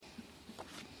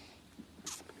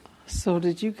So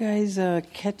did you guys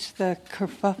catch the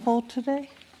kerfuffle today?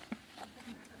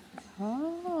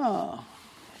 Oh,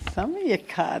 some of you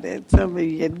caught it, some of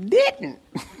you didn't.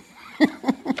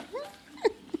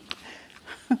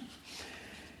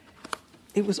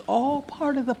 It was all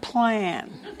part of the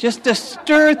plan, just to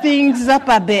stir things up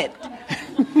a bit.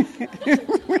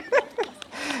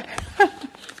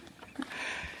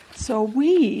 So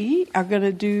we are going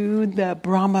to do the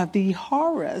Brahma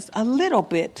Viharas a little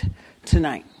bit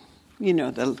tonight. You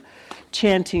know, the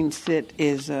chanting sit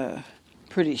is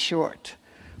pretty short,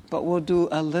 but we'll do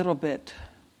a little bit.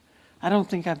 I don't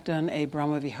think I've done a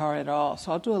Brahma Vihara at all,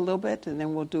 so I'll do a little bit, and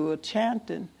then we'll do a chant,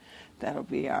 and that'll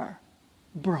be our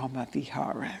Brahma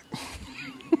Vihara.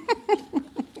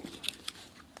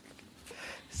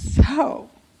 So,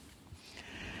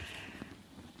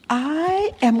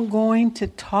 I am going to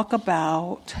talk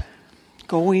about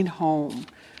going home,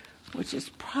 which is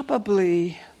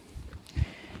probably...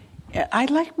 I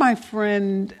like my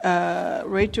friend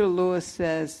Rachel Lewis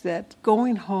says that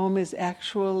going home is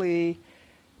actually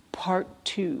part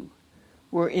 2.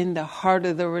 We're in the heart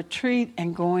of the retreat,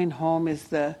 and going home is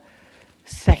the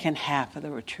second half of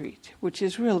the retreat, which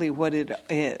is really what it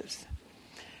is.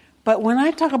 But when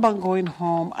I talk about going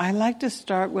home, I like to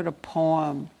start with a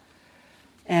poem.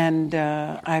 And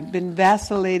I've been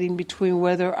vacillating between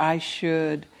whether I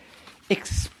should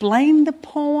explain the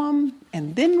poem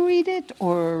and then read it,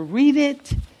 or read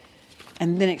it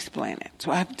and then explain it. So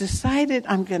I've decided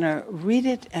I'm going to read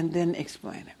it and then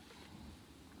explain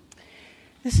it.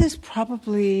 This is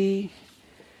probably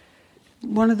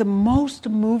one of the most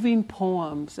moving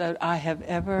poems that I have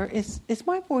ever... Is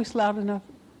my voice loud enough?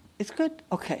 It's good?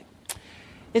 Okay.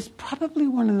 It's probably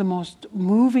one of the most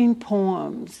moving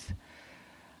poems.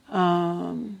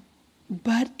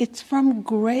 But it's from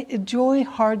Joy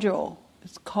Harjo.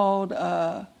 It's called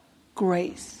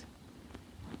Grace.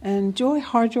 And Joy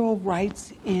Harjo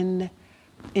writes in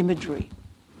imagery.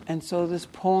 And so this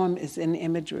poem is in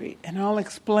imagery. And I'll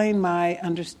explain my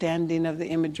understanding of the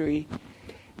imagery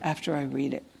after I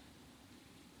read it.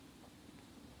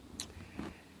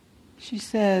 She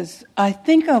says, I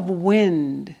think of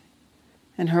wind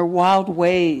and her wild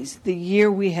ways, the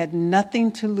year we had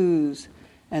nothing to lose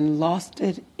and lost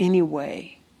it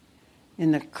anyway,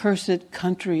 in the cursed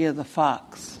country of the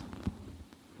fox.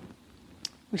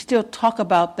 We still talk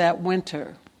about that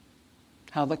winter,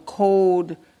 how the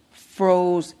cold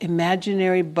froze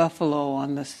imaginary buffalo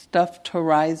on the stuffed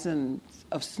horizons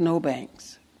of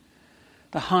snowbanks.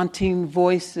 The haunting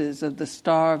voices of the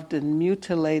starved and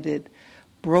mutilated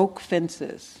broke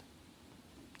fences,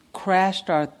 crashed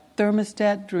our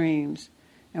thermostat dreams,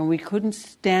 and we couldn't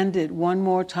stand it one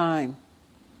more time.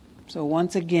 So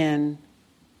once again,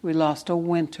 we lost a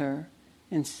winter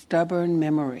in stubborn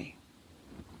memory.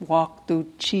 Walked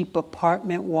through cheap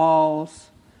apartment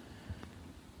walls,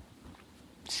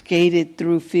 skated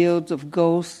through fields of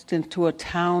ghosts into a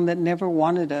town that never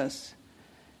wanted us,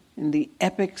 in the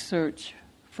epic search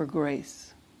for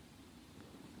grace.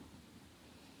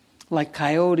 Like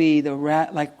coyote,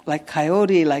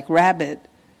 like rabbit,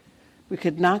 we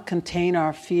could not contain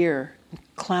our fear, and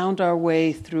clowned our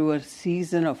way through a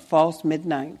season of false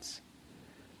midnights.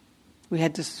 We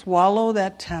had to swallow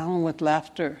that town with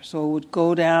laughter so it would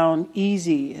go down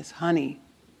easy as honey.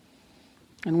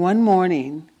 And one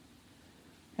morning,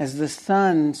 as the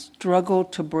sun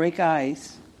struggled to break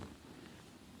ice,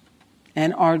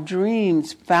 and our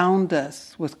dreams found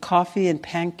us with coffee and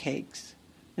pancakes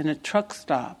in a truck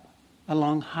stop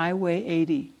along Highway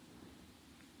 80,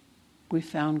 we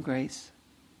found Grace.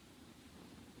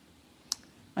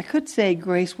 I could say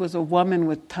Grace was a woman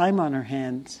with time on her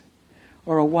hands,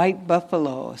 or a white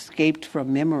buffalo escaped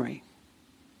from memory.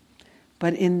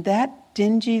 But in that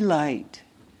dingy light,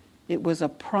 it was a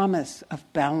promise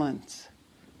of balance.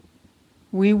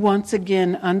 We once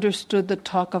again understood the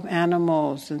talk of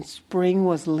animals, and spring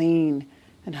was lean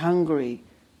and hungry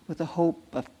with the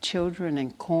hope of children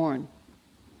and corn.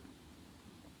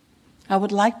 I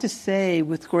would like to say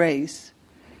with Grace,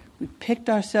 we picked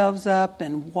ourselves up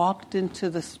and walked into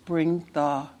the spring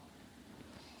thaw.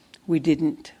 We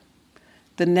didn't.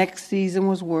 The next season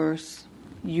was worse.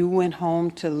 You went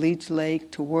home to Leech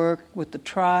Lake to work with the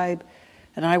tribe,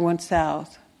 and I went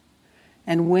south.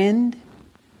 And wind,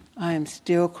 I am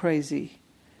still crazy.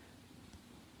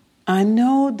 I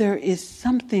know there is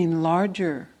something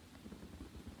larger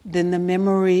than the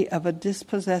memory of a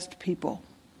dispossessed people.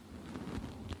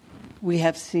 We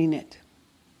have seen it.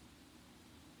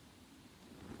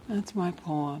 That's my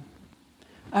poem.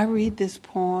 I read this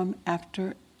poem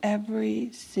after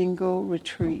every single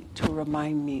retreat to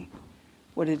remind me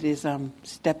what it is I'm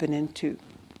stepping into.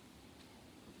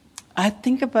 I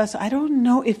think of us, I don't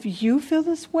know if you feel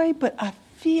this way, but I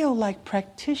feel like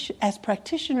as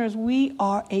practitioners, we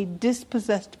are a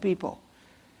dispossessed people.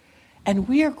 And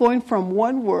we are going from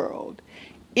one world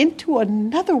into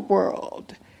another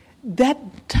world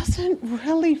that doesn't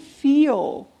really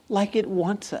feel like it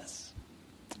wants us.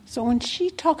 So when she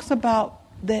talks about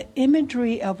the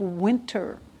imagery of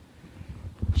winter,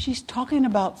 she's talking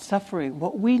about suffering,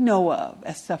 what we know of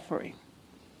as suffering.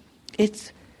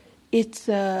 It's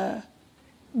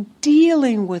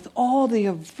dealing with all the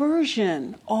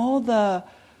aversion, all the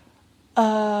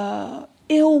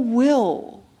ill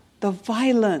will, the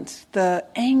violence, the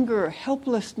anger,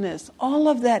 helplessness, all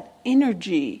of that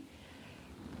energy,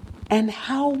 and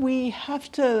how we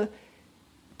have to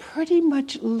pretty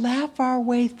much laugh our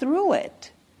way through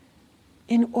it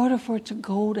in order for it to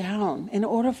go down, in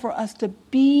order for us to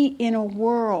be in a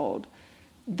world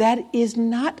that is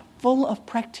not full of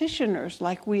practitioners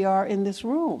like we are in this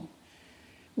room.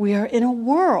 We are in a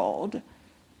world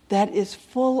that is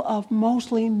full of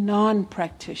mostly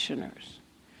non-practitioners.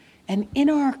 And in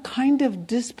our kind of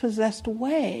dispossessed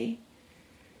way,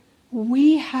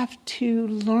 we have to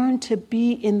learn to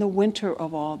be in the winter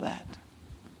of all that.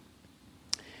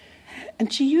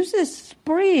 And she uses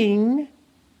spring,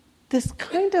 this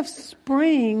kind of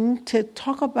spring, to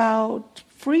talk about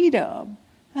freedom.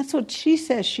 That's what she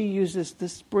says she uses the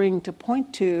spring to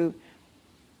point to.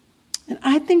 And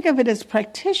I think of it as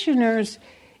practitioners,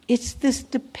 it's this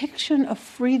depiction of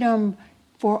freedom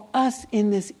for us in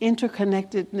this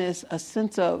interconnectedness, a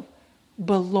sense of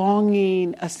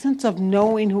belonging, a sense of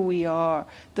knowing who we are,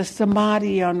 the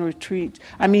samadhi on retreat.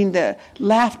 I mean, the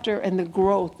laughter and the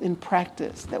growth in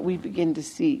practice that we begin to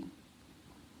see.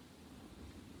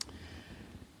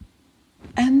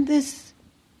 And this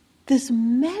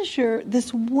measure,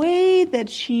 this way that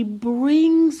she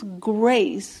brings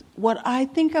grace, what I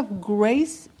think of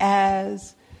grace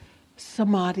as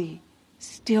samadhi,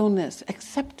 stillness,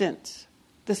 acceptance,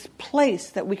 this place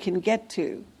that we can get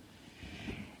to.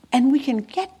 And we can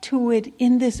get to it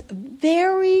in this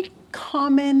very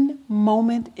common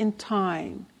moment in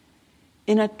time,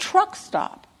 in a truck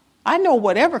stop. I know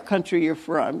whatever country you're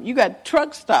from, you got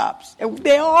truck stops, and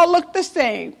they all look the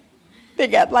same. They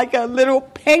got like a little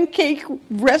pancake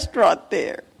restaurant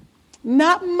there.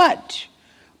 Not much.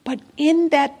 But in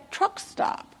that truck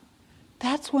stop,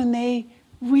 that's when they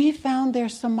refound their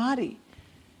samadhi.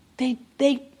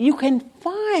 You can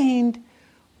find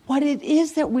what it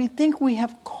is that we think we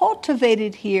have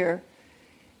cultivated here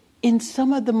in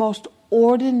some of the most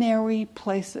ordinary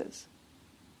places,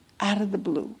 out of the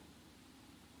blue.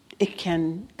 It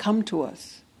can come to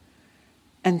us.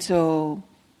 And so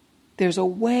there's a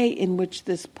way in which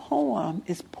this poem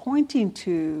is pointing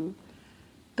to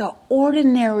the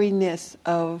ordinariness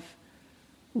of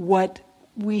what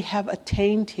we have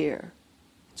attained here.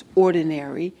 It's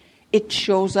ordinary. It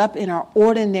shows up in our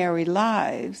ordinary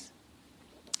lives.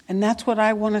 And that's what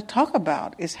I want to talk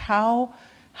about, is how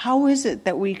is it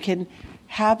that we can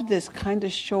have this kind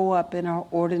of show up in our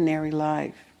ordinary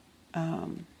life.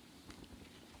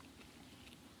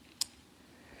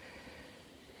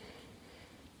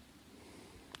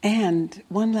 And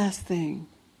one last thing.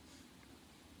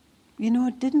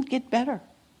 It didn't get better.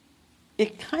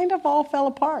 It kind of all fell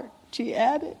apart. She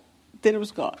added, then it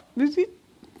was gone.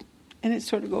 And it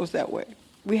sort of goes that way.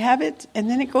 We have it, and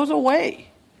then it goes away.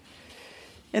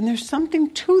 And there's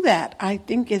something to that I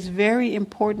think is very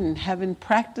important, having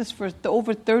practiced for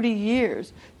over 30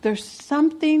 years. There's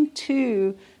something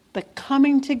to the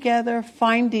coming together,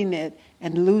 finding it,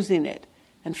 and losing it,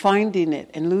 and finding it,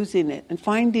 and losing it, and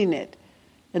finding it,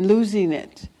 and losing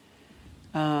it.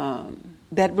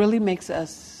 That really makes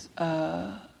us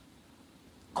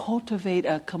cultivate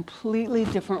a completely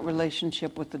different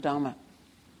relationship with the Dhamma.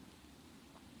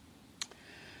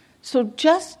 So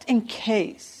just in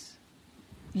case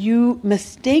you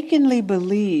mistakenly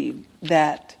believe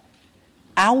that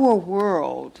our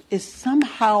world is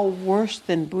somehow worse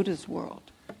than Buddha's world,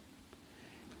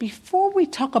 before we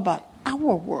talk about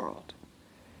our world,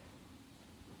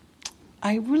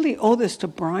 I really owe this to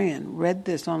Brian. Read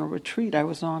this on a retreat I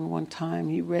was on one time.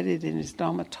 He read it in his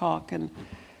Dhamma talk, and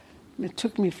it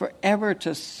took me forever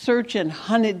to search and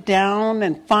hunt it down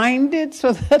and find it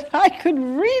so that I could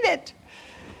read it.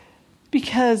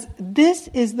 Because this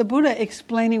is the Buddha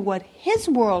explaining what his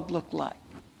world looked like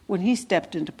when he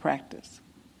stepped into practice.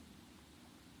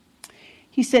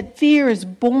 He said, fear is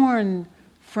born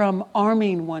from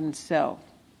arming oneself.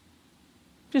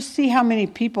 Just see how many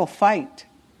people fight.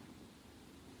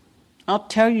 I'll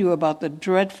tell you about the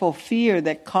dreadful fear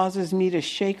that causes me to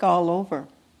shake all over.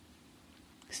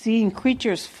 Seeing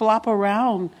creatures flop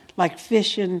around like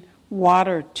fish in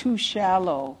water too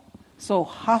shallow, so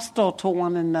hostile to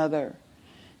one another.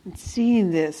 And seeing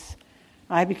this,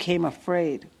 I became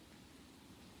afraid.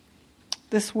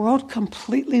 This world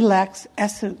completely lacks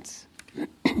essence.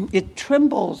 It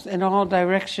trembles in all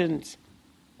directions.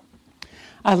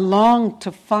 I longed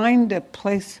to find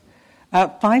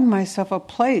myself a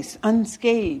place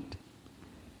unscathed,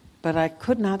 but I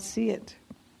could not see it.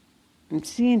 And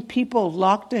seeing people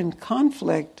locked in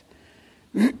conflict,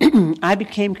 I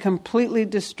became completely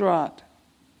distraught.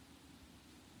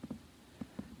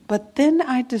 But then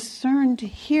I discerned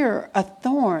here a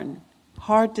thorn,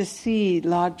 hard to see,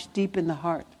 lodged deep in the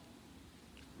heart.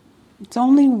 It's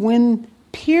only when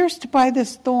pierced by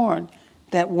this thorn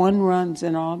that one runs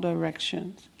in all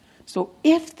directions. So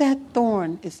if that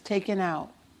thorn is taken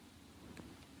out,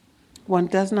 one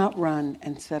does not run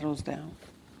and settles down.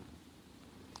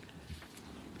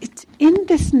 It's in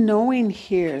this knowing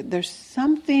here, there's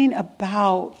something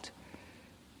about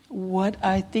what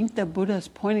I think the Buddha is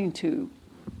pointing to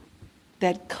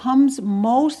that comes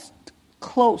most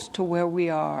close to where we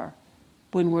are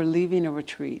when we're leaving a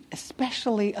retreat,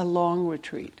 especially a long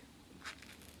retreat.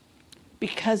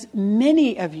 Because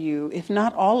many of you, if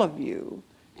not all of you,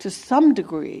 to some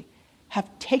degree, have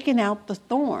taken out the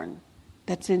thorn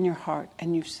that's in your heart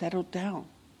and you've settled down.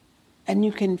 And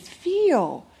you can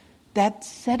feel that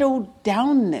settled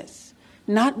downness,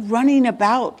 not running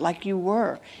about like you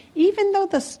were. Even though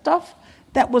the stuff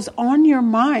that was on your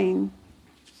mind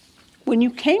when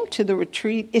you came to the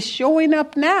retreat is showing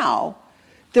up now,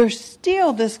 there's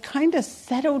still this kind of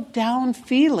settled down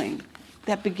feeling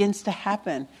that begins to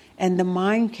happen. And the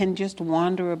mind can just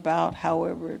wander about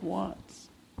however it wants.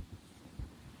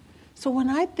 So when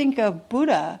I think of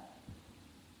Buddha,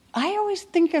 I always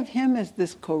think of him as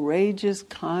this courageous,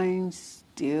 kind,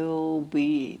 still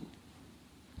being.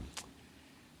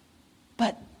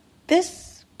 But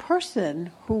this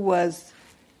person who was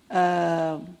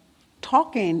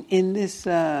talking in this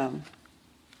arming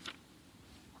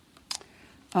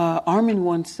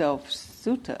oneself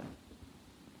sutta,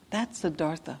 that's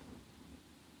Siddhartha.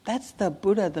 That's the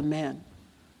Buddha, the man,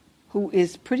 who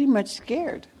is pretty much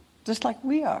scared, just like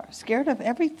we are, scared of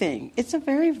everything. It's a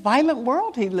very violent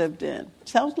world he lived in.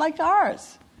 Sounds like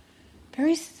ours.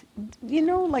 Very,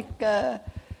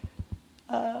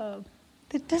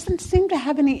 it doesn't seem to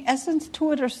have any essence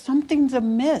to it, or something's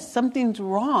amiss, something's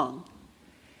wrong.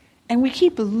 And we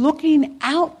keep looking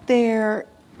out there,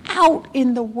 out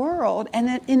in the world,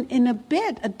 and in a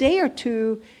bit, a day or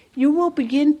two, you will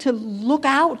begin to look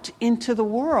out into the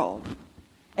world,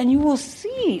 and you will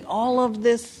see all of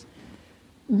this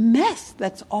mess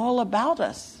that's all about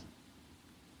us.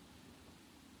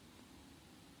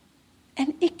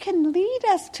 And it can lead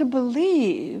us to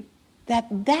believe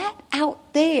that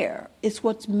out there is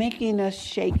what's making us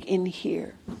shake in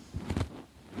here.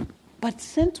 But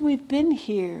since we've been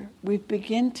here, we've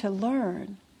begun to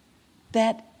learn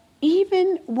that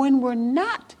even when we're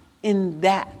not in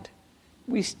that,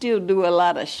 we still do a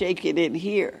lot of shaking in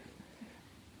here.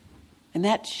 And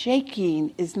that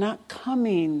shaking is not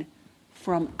coming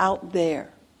from out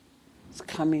there. It's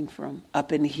coming from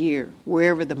up in here,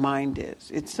 wherever the mind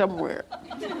is. It's somewhere.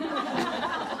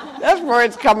 That's where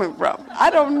it's coming from. I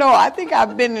don't know. I think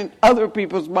I've been in other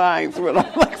people's minds when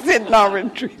I'm like sitting on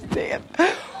retreat saying,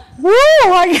 woo,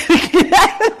 I gotta get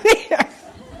out of there.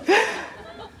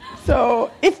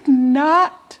 So it's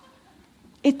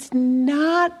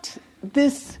not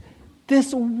this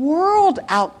world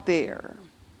out there.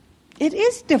 It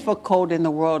is difficult in the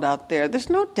world out there. There's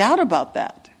no doubt about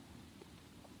that.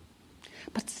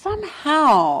 But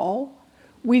somehow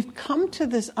we've come to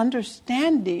this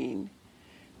understanding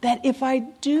that if I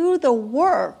do the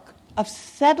work of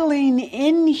settling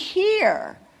in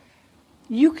here,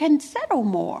 you can settle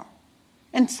more.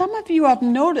 And some of you have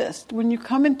noticed when you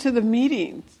come into the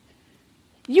meetings,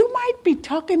 you might be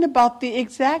talking about the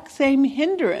exact same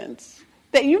hindrance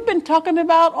that you've been talking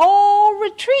about all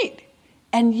retreat.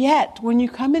 And yet, when you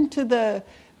come into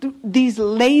these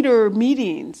later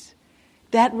meetings,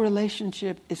 that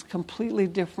relationship is completely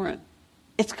different.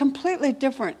 It's completely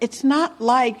different. It's not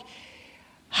like,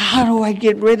 how do I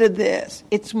get rid of this?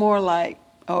 It's more like,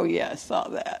 oh yeah, I saw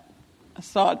that. I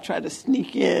saw it try to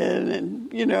sneak in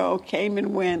and, came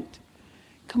and went.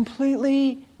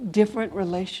 Completely different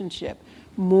relationship.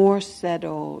 More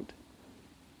settled.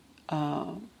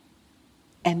 And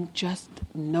just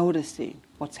noticing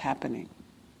what's happening.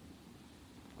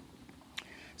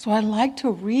 So I like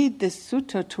to read this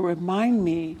sutta to remind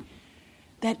me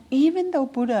that even though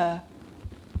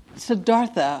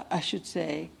Siddhartha, I should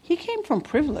say, he came from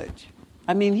privilege.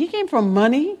 I mean, he came from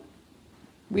money.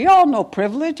 We all know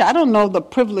privilege. I don't know the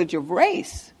privilege of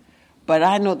race. but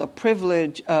I know the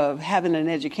privilege of having an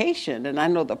education, and I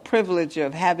know the privilege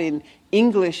of having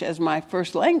English as my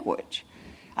first language.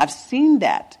 I've seen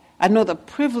that. I know the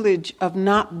privilege of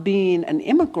not being an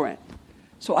immigrant.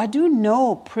 So I do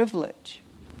know privilege.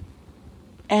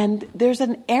 And there's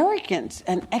an arrogance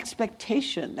and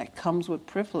expectation that comes with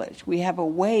privilege. We have a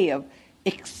way of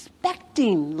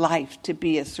expecting life to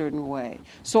be a certain way.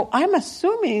 So I'm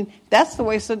assuming that's the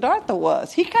way Siddhartha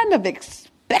was. He kind of expected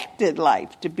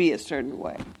life to be a certain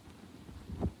way.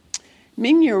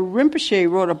 Mingyur Rinpoche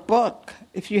wrote a book,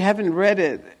 if you haven't read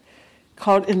it,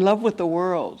 called In Love with the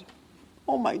World.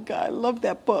 Oh my God, I love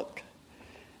that book.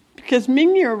 Because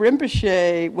Mingyur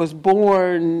Rinpoche was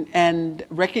born and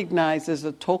recognized as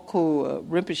a Tulku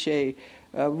Rinpoche,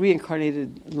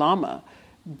 reincarnated Lama,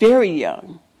 very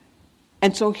young.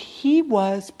 And so he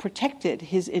was protected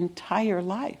his entire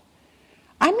life.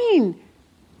 I mean,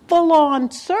 full-on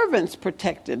servants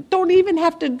protected. Don't even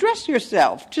have to dress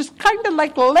yourself. Just kind of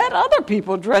like let other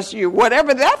people dress you,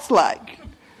 whatever that's like.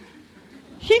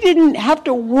 He didn't have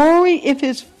to worry if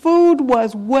his food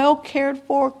was well cared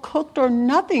for, cooked or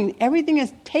nothing. Everything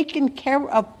is taken care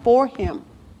of for him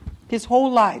his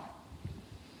whole life.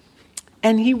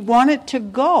 And he wanted to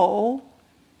go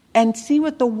and see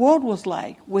what the world was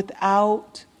like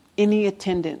without any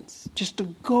attendance. Just to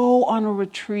go on a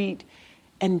retreat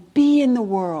and be in the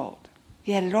world.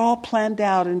 He had it all planned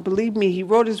out. And believe me, he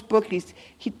wrote his book.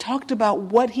 He talked about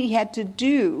what he had to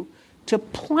do to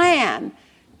plan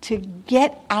to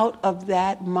get out of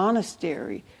that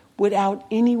monastery without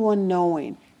anyone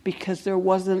knowing, because there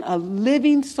wasn't a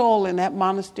living soul in that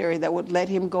monastery that would let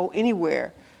him go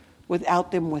anywhere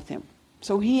without them with him.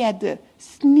 So he had to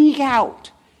sneak out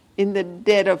in the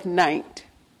dead of night.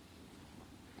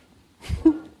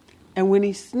 And when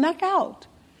he snuck out,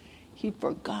 he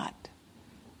forgot.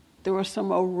 There were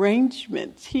some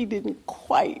arrangements he didn't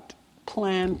quite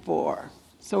plan for.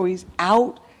 So he's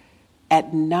out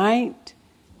at night.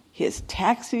 His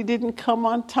taxi didn't come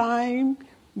on time.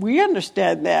 We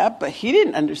understand that, but he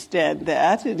didn't understand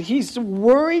that. And he's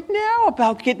worried now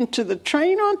about getting to the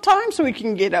train on time so he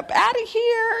can get up out of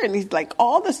here. And he's like,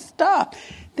 all this stuff.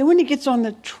 Then when he gets on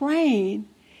the train,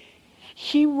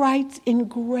 he writes in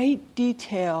great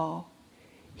detail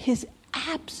his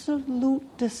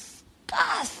absolute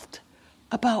disgust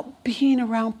about being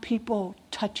around people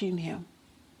touching him.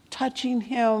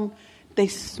 They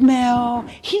smell.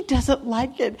 He doesn't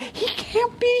like it. He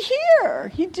can't be here.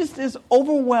 He just is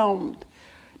overwhelmed,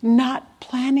 not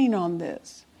planning on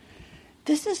this.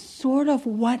 This is sort of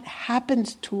what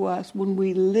happens to us when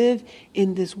we live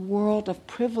in this world of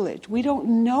privilege. We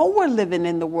don't know we're living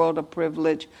in the world of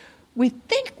privilege. We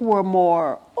think we're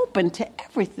more open to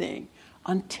everything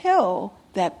until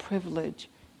that privilege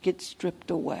gets stripped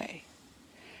away.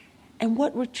 And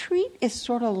what retreat is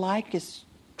sort of like is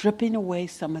stripping away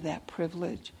some of that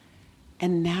privilege.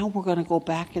 And now we're going to go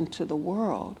back into the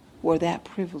world where that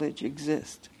privilege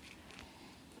exists.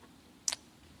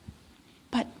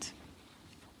 But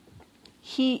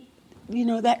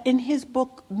that in his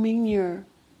book, Mingyur,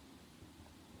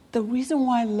 the reason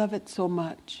why I love it so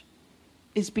much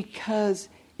is because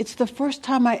it's the first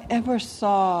time I ever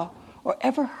saw or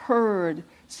ever heard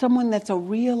someone that's a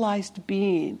realized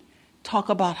being talk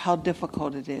about how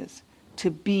difficult it is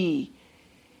to be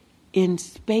in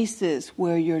spaces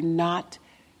where you're not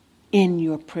in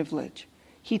your privilege.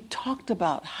 He talked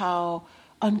about how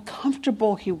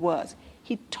uncomfortable he was.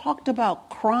 He talked about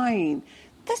crying.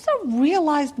 That's a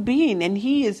realized being, and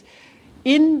he is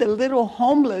in the little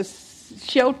homeless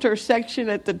shelter section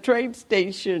at the train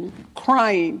station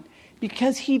crying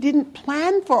because he didn't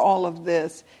plan for all of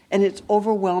this, and it's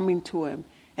overwhelming to him,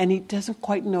 and he doesn't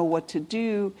quite know what to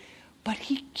do, but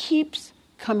he keeps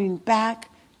coming back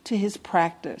to his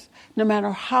practice, no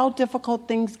matter how difficult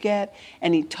things get.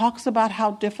 And he talks about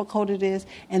how difficult it is,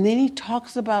 and then he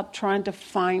talks about trying to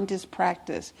find his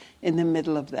practice in the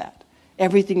middle of that.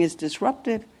 Everything is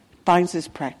disrupted, finds his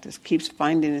practice, keeps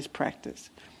finding his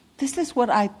practice. This is what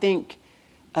I think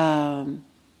the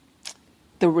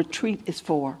retreat is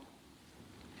for.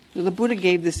 The Buddha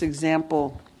gave this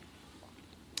example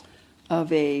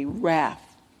of a raft.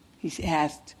 He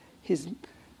asked his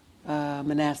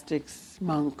monastics,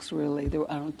 monks, really.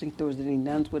 I don't think there was any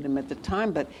nuns with him at the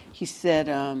time, but he said,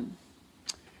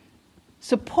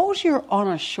 suppose you're on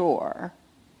a shore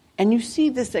and you see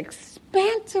this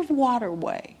expansive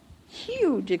waterway,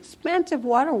 huge, expansive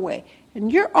waterway,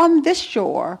 and you're on this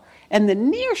shore, and the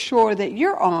near shore that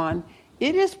you're on,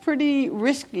 it is pretty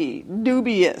risky,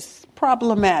 dubious,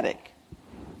 problematic.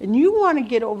 And you want to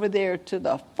get over there to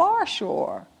the far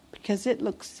shore because it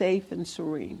looks safe and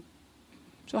serene.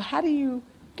 So how do you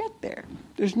get there?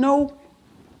 There's no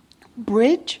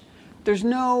bridge. There's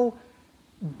no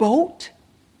boat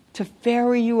to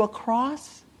ferry you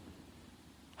across.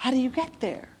 How do you get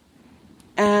there?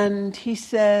 And he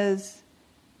says,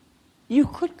 you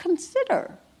could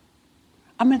consider.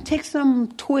 I'm going to take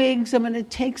some twigs, I'm going to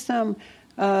take some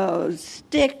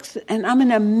sticks, and I'm going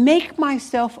to make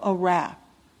myself a raft.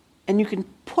 And you can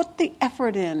put the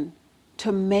effort in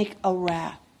to make a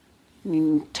raft.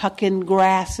 You tuck in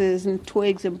grasses and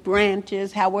twigs and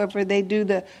branches, however they do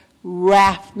the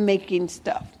raft making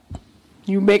stuff.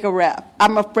 You make a raft.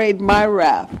 I'm afraid my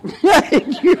raft,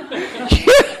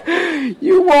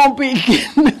 you won't be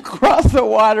getting across the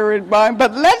water in mine,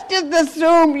 but let's just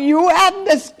assume you have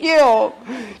the skill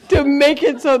to make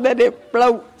it so that it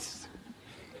floats.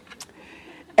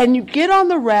 And you get on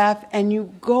the raft and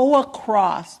you go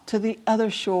across to the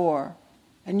other shore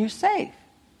and you're safe.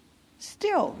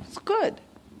 Still, it's good.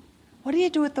 What do you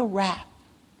do with the raft?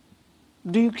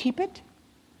 Do you keep it?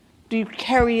 Do you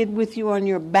carry it with you on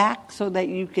your back so that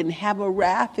you can have a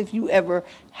raft if you ever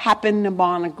happen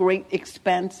upon a great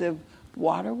expansive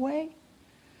waterway?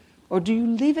 Or do you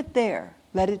leave it there,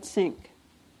 let it sink?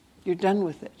 You're done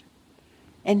with it.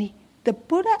 And the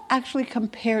Buddha actually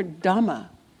compared Dhamma,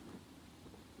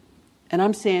 and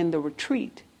I'm saying the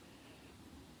retreat,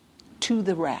 to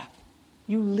the raft.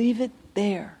 You leave it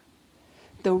there.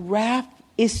 The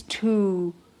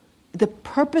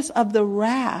purpose of the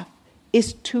raft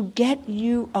is to get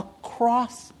you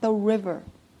across the river,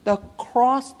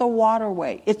 across the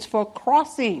waterway. It's for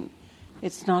crossing.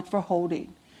 It's not for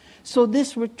holding. So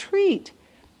this retreat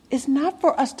is not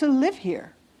for us to live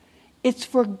here. It's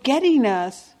for getting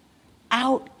us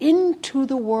out into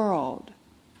the world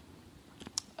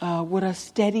with a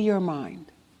steadier mind.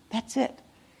 That's it.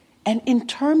 And in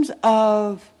terms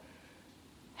of,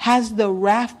 has the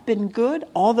raft been good?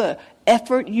 All the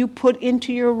effort you put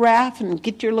into your raft and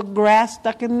get your little grass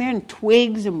stuck in there and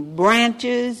twigs and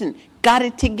branches and got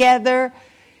it together.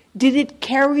 Did it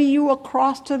carry you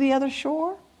across to the other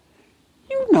shore?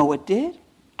 You know it did.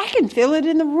 I can feel it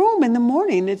in the room in the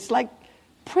morning. It's like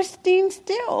pristine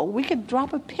still. We could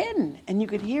drop a pin and you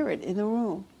could hear it in the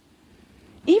room.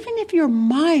 Even if your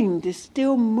mind is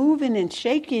still moving and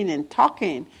shaking and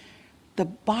talking, the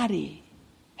body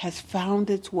has found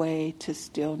its way to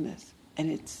stillness and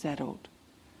it's settled.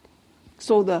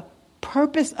 So the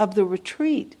purpose of the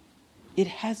retreat, it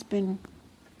has been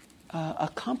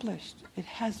accomplished. It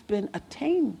has been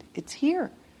attained. It's here.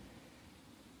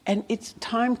 And it's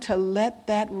time to let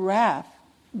that raft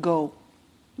go.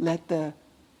 Let the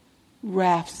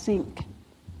raft sink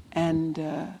and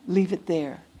leave it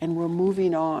there. And we're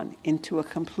moving on into a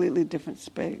completely different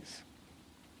space.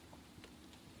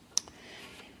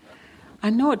 I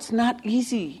know it's not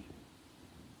easy.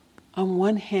 On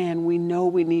one hand, we know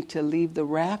we need to leave the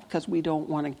raft because we don't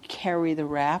want to carry the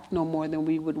raft no more than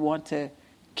we would want to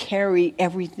carry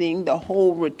everything, the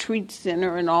whole retreat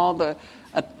center and all the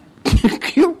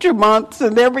accoutrements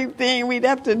and everything. We'd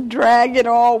have to drag it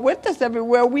all with us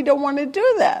everywhere. We don't want to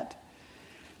do that.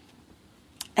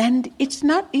 And it's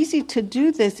not easy to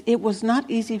do this. It was not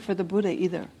easy for the Buddha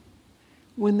either.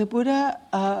 When the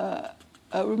Buddha,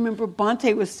 remember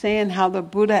Bhante was saying how the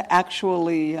Buddha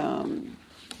actually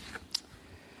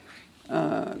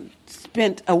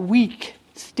spent a week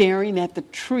staring at the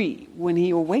tree when he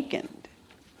awakened.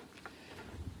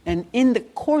 And in the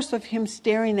course of him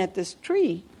staring at this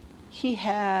tree, he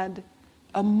had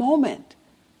a moment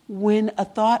when a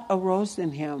thought arose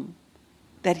in him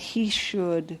that he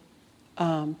should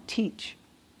teach.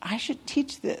 I should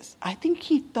teach this. I think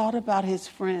he thought about his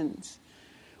friends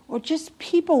or just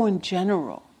people in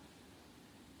general.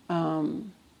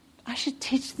 I should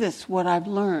teach this, what I've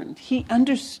learned. He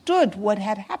understood what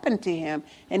had happened to him,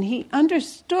 and he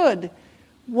understood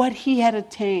what he had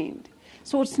attained.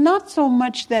 So it's not so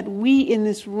much that we in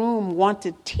this room want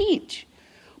to teach,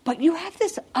 but you have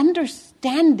this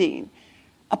understanding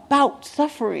about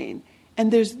suffering,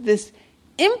 and there's this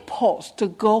impulse to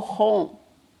go home.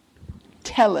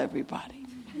 Tell everybody.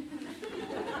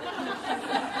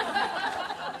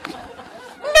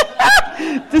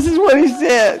 This is what he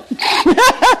said.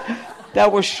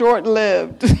 That was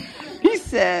short-lived. He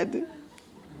said,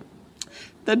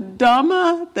 the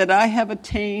Dhamma that I have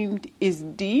attained is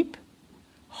deep,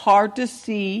 hard to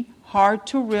see, hard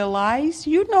to realize.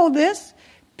 You know this.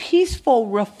 Peaceful,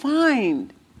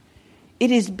 refined.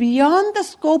 It is beyond the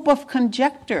scope of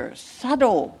conjecture,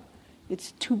 subtle.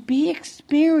 It's to be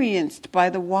experienced by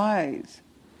the wise.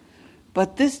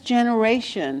 But this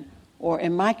generation, or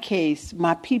in my case,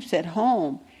 my peeps at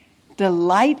home,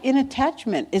 delight in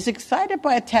attachment, is excited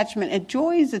by attachment,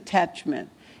 enjoys attachment.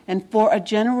 And for a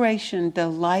generation,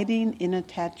 delighting in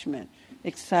attachment.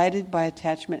 excited by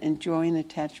attachment, enjoying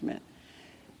attachment.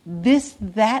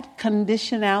 That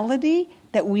conditionality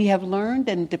that we have learned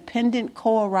and dependent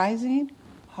co-arising,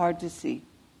 hard to see.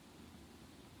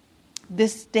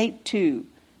 This state too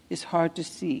is hard to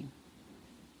see.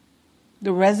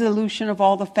 The resolution of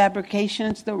all the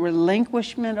fabrications, the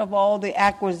relinquishment of all the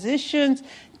acquisitions,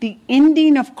 the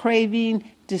ending of craving,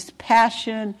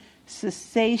 dispassion,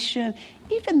 cessation,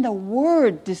 even the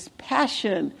word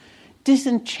dispassion,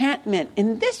 disenchantment.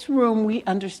 In this room, we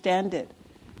understand it.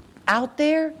 Out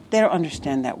there, they don't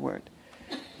understand that word.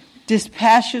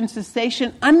 Dispassion,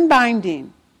 cessation,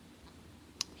 unbinding.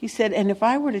 He said, and if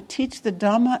I were to teach the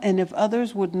Dhamma and if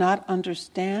others would not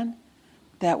understand,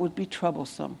 that would be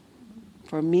troublesome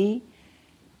for me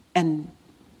and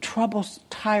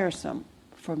tiresome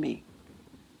for me.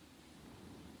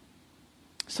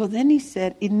 So then he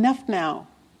said, enough now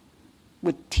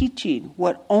with teaching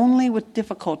what only with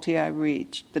difficulty I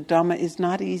reached. The Dhamma is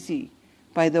not easy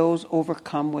by those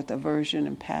overcome with aversion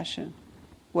and passion.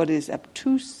 What is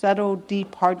obtuse, subtle,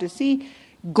 deep, hard to see,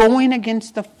 going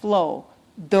against the flow,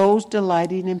 those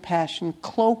delighting in passion,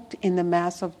 cloaked in the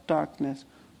mass of darkness,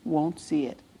 won't see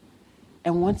it.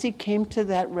 And once he came to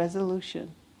that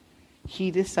resolution,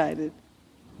 he decided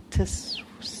to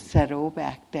settle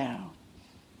back down.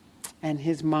 And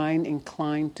his mind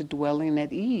inclined to dwelling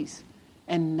at ease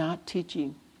and not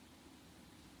teaching.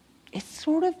 It's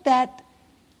sort of that,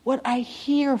 what I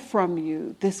hear from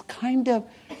you, this kind of,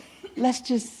 let's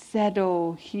just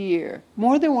settle here.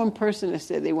 More than one person has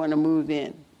said they want to move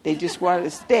in. They just want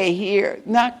to stay here,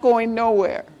 not going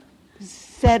nowhere.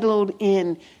 Settled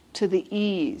in to the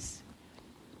ease.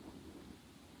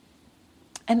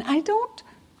 And I don't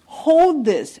hold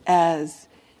this as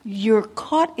you're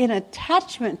caught in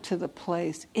attachment to the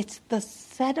place. It's the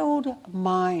settled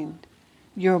mind.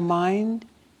 Your mind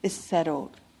is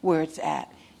settled where it's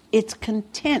at. It's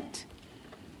content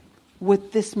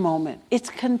with this moment. It's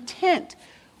content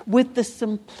with the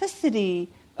simplicity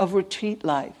of retreat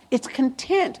life. It's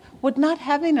content with not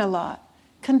having a lot.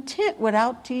 Content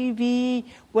without TV,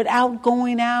 without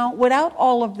going out, without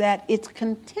all of that. It's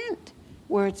content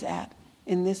where it's at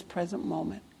in this present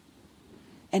moment.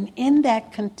 And in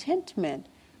that contentment,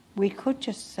 we could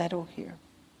just settle here.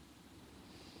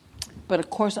 But of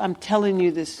course, I'm telling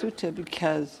you this sutta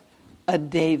because a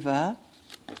deva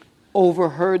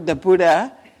overheard the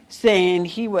Buddha saying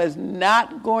he was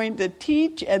not going to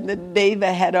teach, and the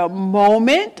deva had a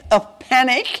moment of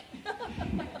panic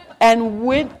and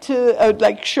went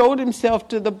to, showed himself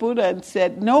to the Buddha and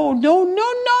said, no,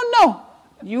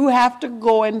 you have to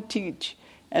go and teach.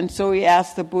 And so he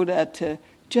asked the Buddha to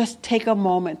just take a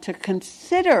moment to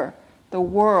consider the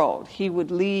world he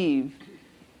would leave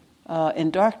in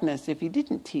darkness if he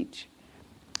didn't teach.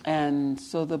 And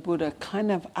so the Buddha kind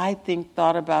of, I think,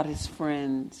 thought about his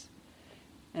friends.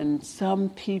 And some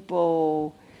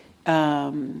people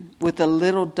with a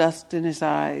little dust in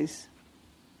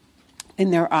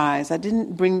their eyes. I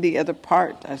didn't bring the other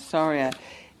part. I'm sorry.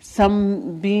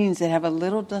 Some beings that have a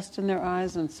little dust in their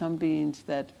eyes and some beings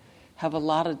that have a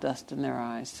lot of dust in their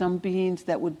eyes. Some beings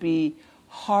that would be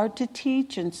hard to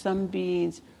teach and some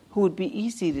beings who would be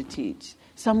easy to teach.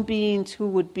 Some beings who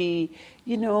would be,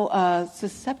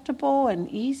 susceptible and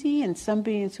easy, and some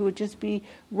beings who would just be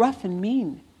rough and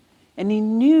mean. And he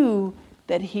knew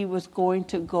that he was going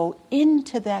to go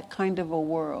into that kind of a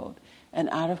world, and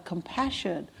out of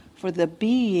compassion for the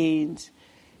beings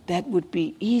that would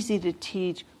be easy to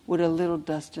teach with a little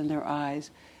dust in their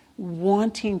eyes,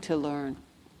 wanting to learn,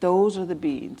 those are the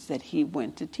beings that he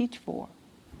went to teach for.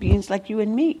 Beings like you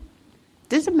and me.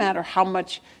 Doesn't matter how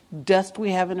much dust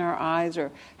we have in our eyes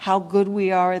or how good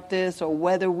we are at this or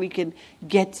whether we can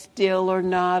get still or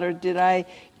not, or did I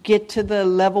get to the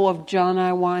level of jhana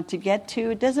I want to get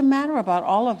to. It doesn't matter about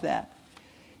all of that.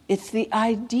 It's the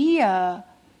idea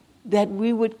that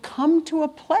we would come to a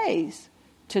place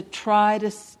to try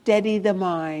to steady the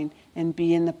mind and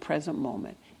be in the present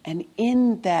moment. And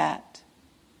in that,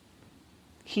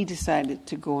 he decided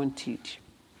to go and teach.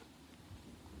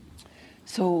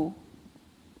 So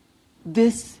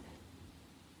this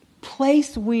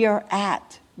place we are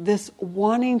at, this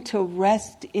wanting to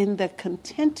rest in the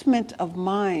contentment of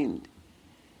mind,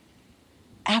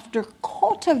 after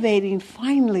cultivating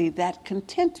finally that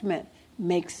contentment,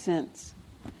 makes sense.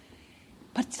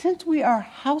 But since we are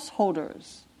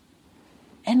householders,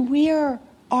 and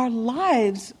our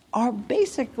lives are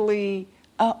basically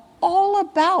all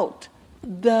about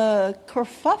the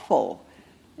kerfuffle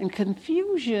and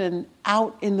confusion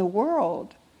out in the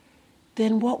world,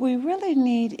 then what we really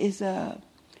need is a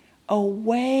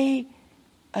way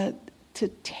to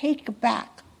take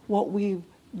back what we've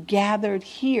gathered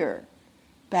here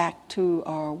back to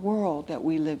our world that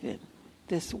we live in,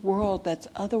 this world that's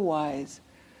otherwise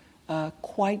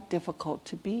quite difficult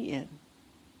to be in.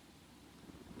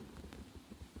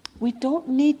 We don't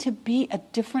need to be a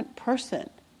different person.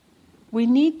 We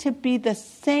need to be the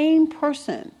same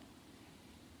person.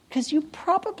 Because you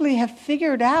probably have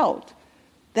figured out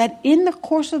that in the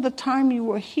course of the time you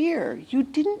were here, you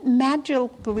didn't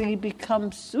magically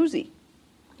become Susie.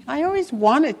 I always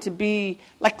wanted to be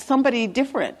like somebody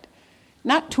different.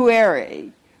 Not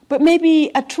Tuere, but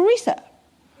maybe a Teresa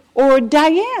or a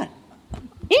Diane.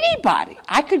 Anybody.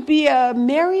 I could be a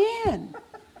Marianne.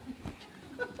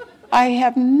 I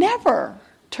have never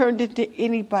turned into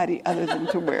anybody other than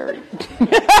Tuere.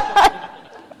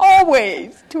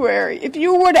 Always Tuere. If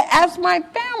you were to ask my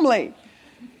family,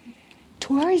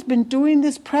 Tuere's been doing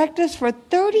this practice for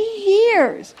 30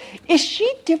 years. Is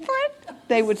she different?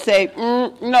 They would say,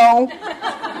 no.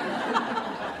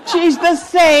 She's the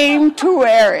same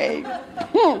Tuere.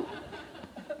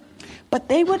 But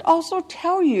they would also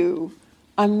tell you,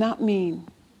 I'm not mean.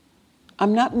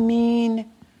 I'm not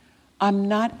mean. I'm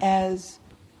not as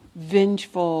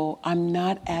vengeful. I'm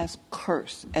not as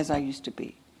cursed as I used to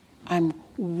be. I'm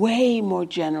way more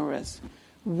generous,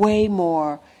 way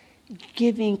more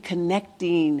giving,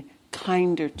 connecting,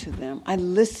 kinder to them. I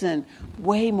listen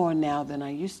way more now than I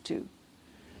used to.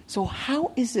 So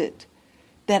how is it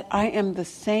that I am the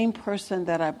same person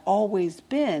that I've always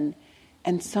been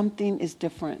and something is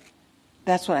different?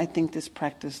 That's what I think this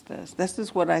practice does. This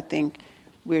is what I think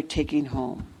we're taking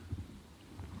home.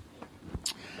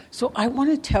 So I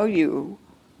want to tell you,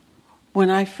 when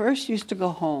I first used to go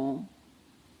home,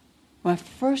 when I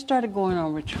first started going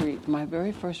on retreat, my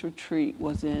very first retreat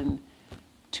was in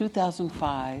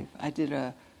 2005. I did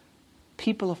a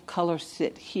People of Color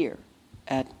sit here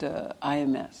at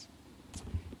IMS.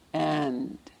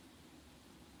 And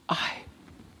I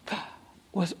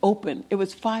was open. It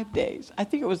was 5 days. I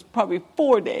think it was probably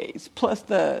 4 days, plus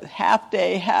the half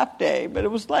day. But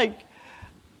it was like,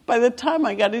 by the time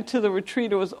I got into the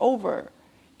retreat, it was over.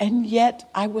 And yet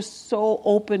I was so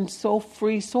open, so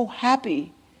free, so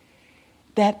happy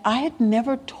that I had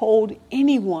never told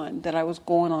anyone that I was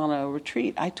going on a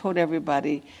retreat. I told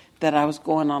everybody that I was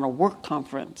going on a work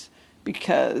conference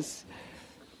because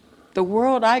the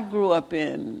world I grew up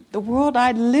in, the world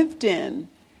I lived in,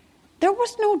 there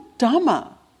was no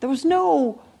Dhamma. There was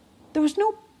no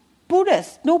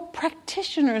Buddhists, no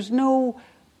practitioners, no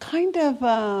kind of,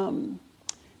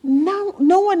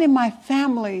 no one in my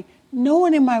family, no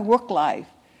one in my work life,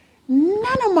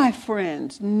 none of my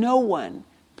friends, no one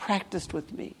practiced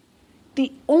with me.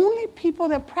 The only people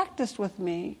that practiced with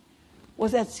me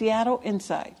was at Seattle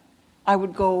Insight. I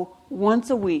would go once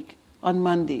a week on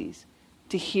Mondays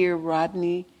to hear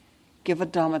Rodney give a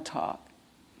Dhamma talk.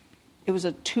 It was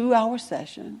a 2-hour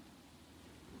session,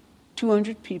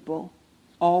 200 people,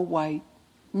 all white,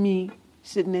 me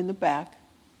sitting in the back,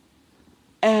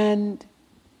 and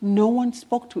no one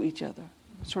spoke to each other,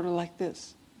 sort of like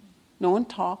this. No one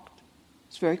talked.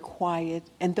 It's very quiet.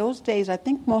 And those days, I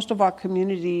think most of our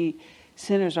community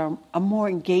centers are more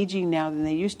engaging now than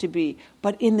they used to be.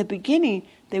 But in the beginning,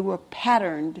 they were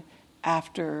patterned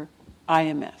after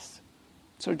IMS.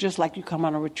 So just like you come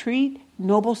on a retreat,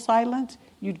 noble silence,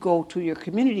 you'd go to your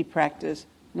community practice,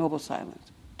 noble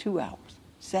silence. 2 hours.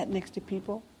 Sat next to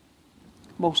people,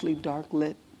 mostly dark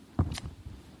lit.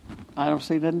 I don't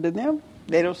say nothing to them.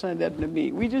 They don't say nothing to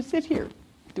me. We just sit here,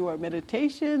 do our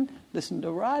meditation, listen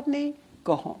to Rodney,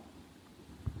 go home.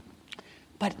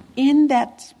 But in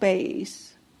that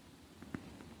space,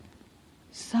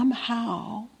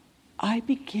 somehow I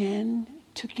began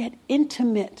to get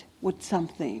intimate with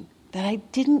something that I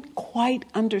didn't quite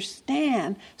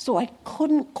understand, so I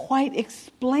couldn't quite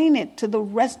explain it to the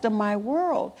rest of my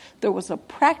world. There was a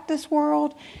practice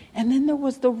world, and then there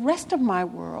was the rest of my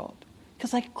world,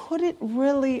 because I couldn't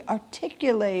really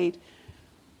articulate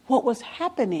what was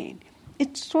happening.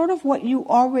 It's sort of what you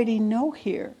already know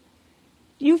here.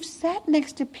 You've sat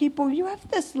next to people, you have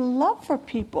this love for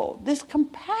people, this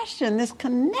compassion, this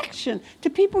connection to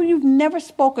people you've never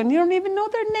spoken. You don't even know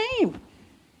their name.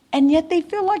 And yet they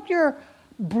feel like your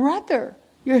brother,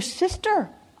 your sister,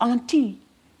 auntie,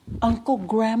 uncle,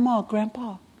 grandma,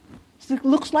 grandpa. It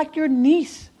looks like your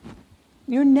niece,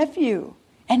 your nephew,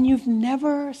 and you've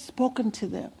never spoken to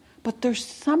them. But there's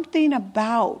something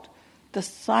about the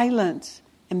silence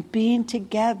and being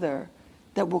together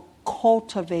that we're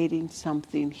cultivating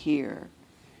something here,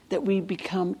 that we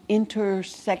become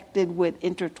intersected with,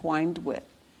 intertwined with.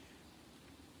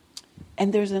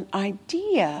 And there's an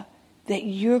idea that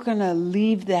you're going to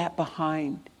leave that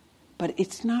behind, but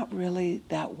it's not really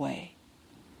that way.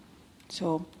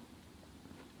 So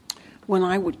when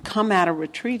I would come out of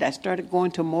retreat, I started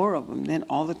going to more of them then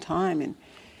all the time. And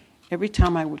every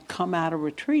time I would come out of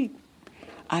retreat,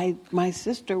 my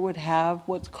sister would have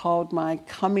what's called my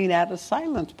coming out of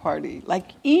silence party,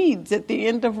 like Eid's at the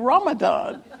end of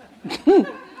Ramadan.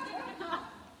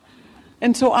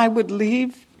 And so I would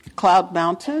leave Cloud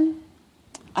Mountain.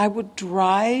 I would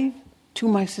drive to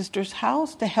my sister's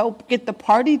house to help get the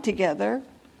party together.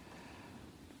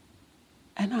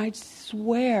 And I'd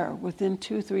swear within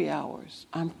 2-3 hours,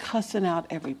 I'm cussing out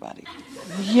everybody,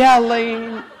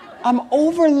 yelling. I'm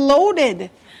overloaded.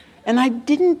 And I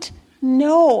didn't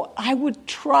know. I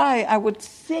would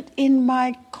sit in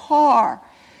my car.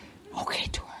 Okay,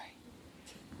 Tuere,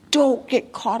 don't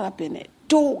get caught up in it.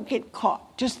 Don't get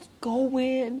caught. Just go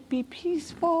in, be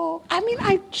peaceful. I mean,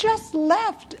 I just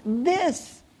left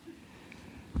this.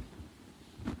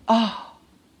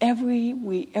 Every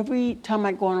week, every time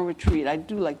I go on a retreat, I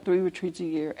do like 3 retreats a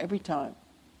year, every time.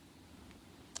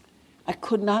 I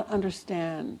could not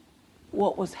understand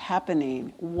what was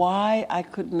happening, why I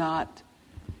could not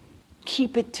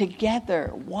keep it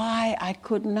together, why I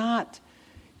could not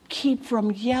keep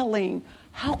from yelling.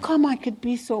 How come I could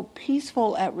be so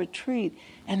peaceful at retreat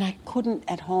and I couldn't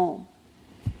at home?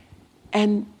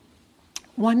 And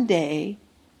one day,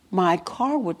 my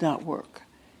car would not work.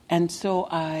 And so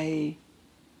I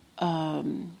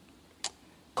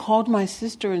called my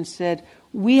sister and said,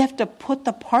 we have to put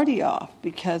the party off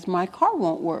because my car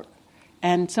won't work.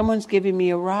 And someone's giving me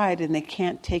a ride and they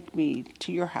can't take me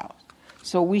to your house.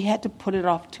 So we had to put it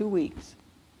off 2 weeks.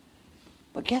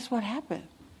 But guess what happened?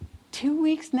 2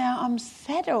 weeks now, I'm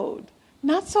settled.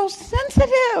 Not so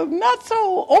sensitive, not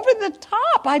so over the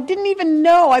top. I didn't even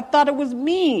know. I thought it was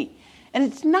me. And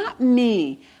it's not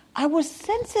me. I was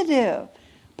sensitive.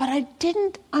 But I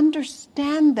didn't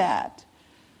understand that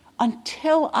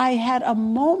until I had a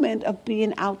moment of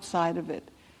being outside of it,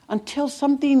 until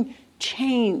something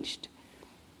changed.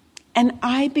 And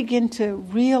I began to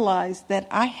realize that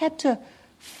I had to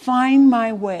find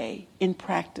my way in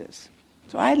practice.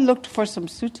 So I looked for some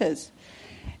suttas.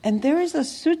 And there is a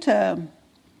sutta,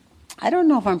 I don't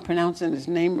know if I'm pronouncing his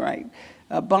name right.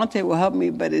 Bhante will help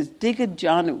me, but it's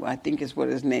Digajanu, I think is what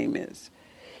his name is.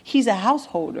 He's a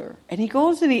householder. And he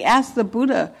goes and he asks the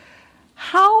Buddha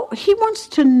how he wants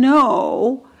to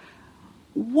know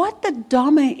what the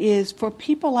Dhamma is for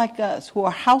people like us who are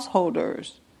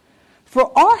householders,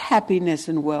 for our happiness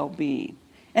and well-being.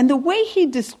 And the way he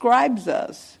describes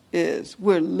us is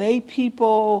we're lay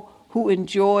people who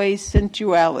enjoy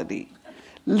sensuality,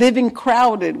 living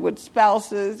crowded with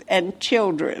spouses and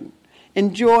children,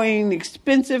 enjoying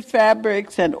expensive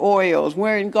fabrics and oils,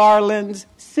 wearing garlands,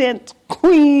 scent,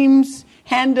 creams,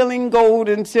 handling gold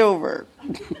and silver.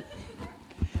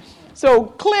 So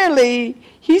clearly,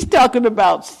 he's talking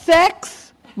about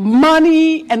sex,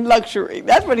 money, and luxury.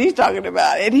 That's what he's talking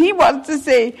about. And he wants to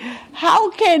say,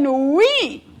 how can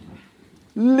we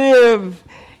live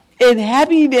in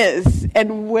happiness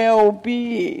and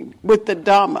well-being with the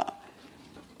Dhamma?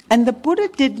 And the Buddha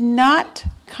did not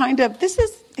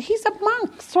he's a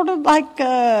monk, sort of like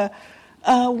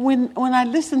when I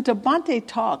listen to Bhante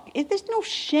talk, there's no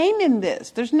shame in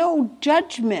this. There's no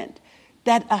judgment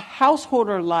that a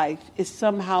householder life is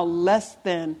somehow less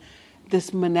than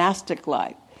this monastic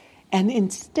life. And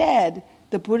instead,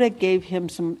 the Buddha gave him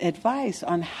some advice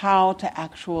on how to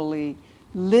actually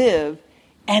live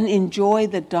and enjoy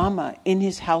the Dhamma in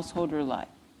his householder life.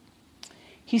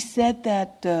 He said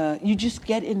that you just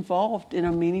get involved in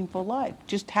a meaningful life.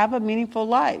 Just have a meaningful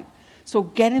life. So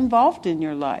get involved in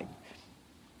your life.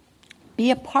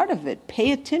 Be a part of it.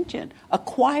 Pay attention.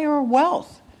 Acquire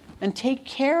wealth and take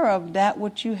care of that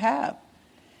which you have.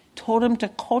 Told him to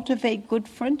cultivate good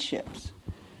friendships.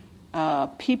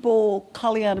 People,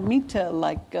 Kalyanamita,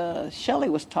 like Shelley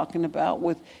was talking about,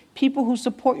 with people who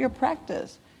support your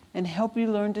practice and help you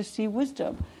learn to see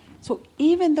wisdom. So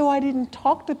even though I didn't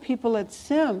talk to people at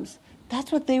Sims,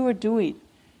 that's what they were doing.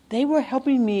 They were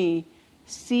helping me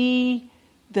see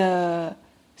my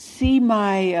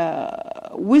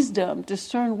wisdom,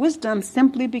 discern wisdom,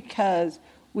 simply because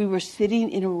we were sitting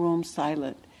in a room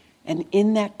silent. And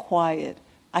in that quiet,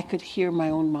 I could hear my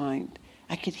own mind.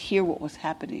 I could hear what was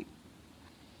happening.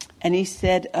 And he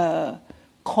said,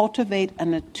 cultivate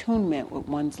an attunement with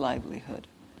one's livelihood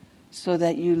so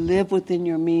that you live within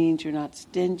your means. You're not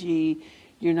stingy.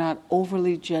 You're not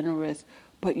overly generous,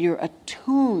 but you're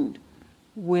attuned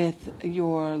with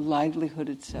your livelihood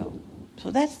itself.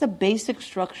 So that's the basic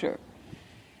structure.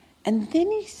 And then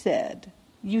he said,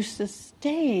 you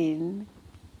sustain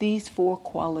these 4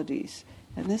 qualities.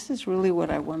 And this is really what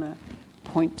I want to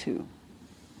point to.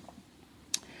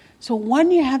 So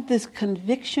one, you have this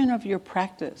conviction of your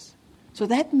practice. So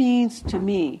that means to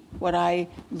me, what I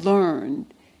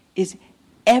learned is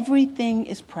everything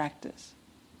is practice.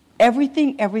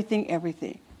 Everything, everything,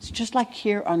 everything. It's just like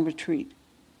here on retreat.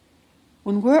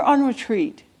 When we're on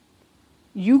retreat,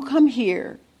 you come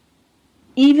here,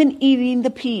 even eating the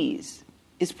peas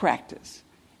is practice.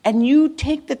 And you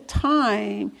take the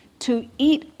time to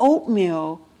eat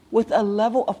oatmeal with a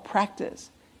level of practice.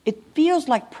 It feels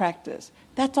like practice.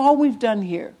 That's all we've done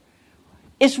here.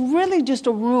 It's really just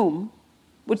a room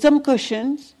with some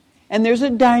cushions, and there's a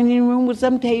dining room with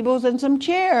some tables and some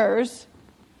chairs.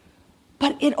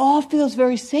 But it all feels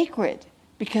very sacred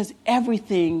because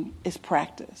everything is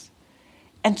practice.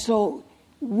 And so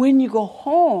when you go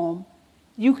home,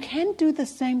 you can do the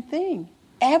same thing.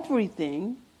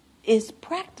 Everything is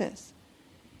practice.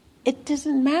 It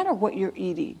doesn't matter what you're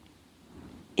eating.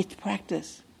 It's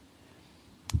practice.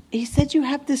 He said you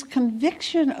have this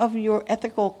conviction of your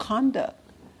ethical conduct.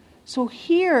 So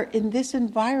here in this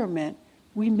environment,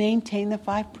 we maintain the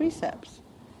 5 precepts.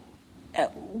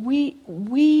 We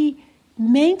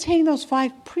maintain those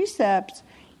 5 precepts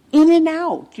in and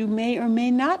out. You may or may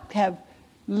not have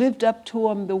lived up to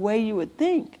them the way you would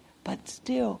think, but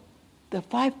still, the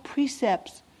 5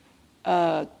 precepts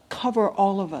cover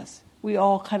all of us. We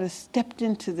all kind of stepped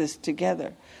into this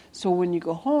together. So when you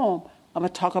go home, I'm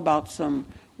going to talk about some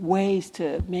ways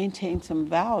to maintain some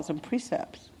vows and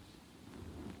precepts.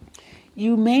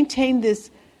 You maintain this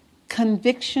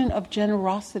conviction of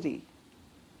generosity.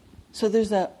 So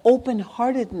there's an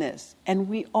open-heartedness, and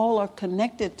we all are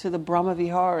connected to the Brahma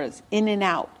Viharas, in and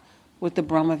out with the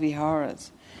Brahma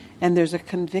Viharas. And there's a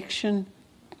conviction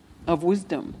of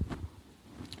wisdom.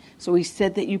 So he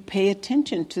said that you pay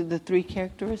attention to the 3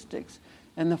 characteristics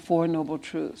and the 4 noble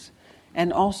truths.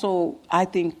 And also, I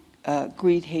think,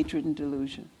 greed, hatred, and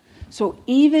delusion. So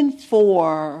even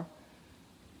for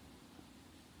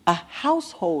a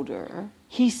householder,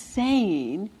 he's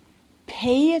saying,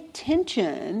 pay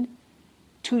attention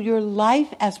to your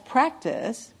life as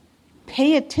practice,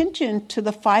 pay attention to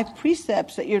the 5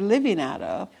 precepts that you're living out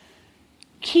of,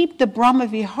 keep the Brahma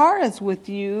Viharas with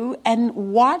you, and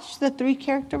watch the 3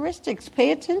 characteristics.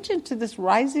 Pay attention to this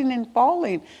rising and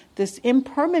falling, this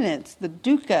impermanence, the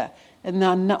dukkha,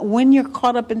 and when you're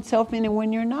caught up in self and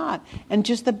when you're not, and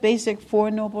just the basic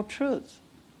 4 noble truths.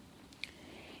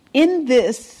 In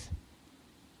this,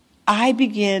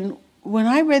 when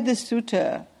I read this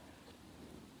sutta,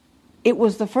 it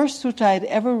was the first sutta I'd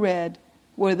ever read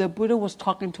where the Buddha was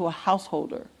talking to a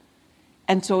householder.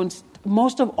 And so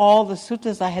most of all the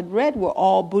suttas I had read were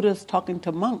all Buddhas talking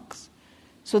to monks.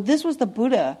 So this was the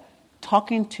Buddha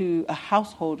talking to a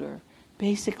householder,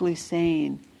 basically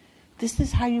saying, this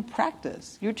is how you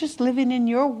practice. You're just living in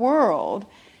your world.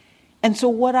 And so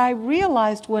what I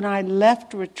realized when I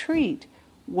left retreat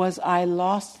was I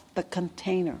lost the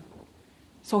container.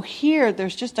 So here,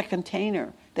 there's just a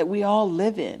container that we all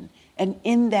live in. And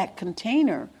in that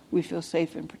container, we feel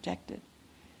safe and protected.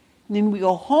 And then we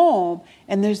go home,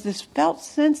 and there's this felt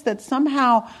sense that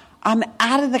somehow I'm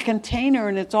out of the container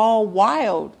and it's all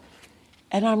wild,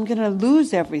 and I'm going to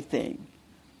lose everything.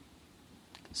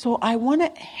 So I want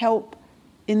to help,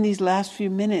 in these last few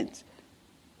minutes,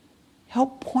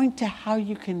 help point to how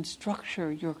you can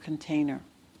structure your container.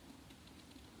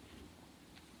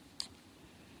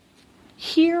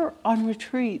 Here on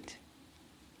retreat,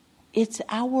 it's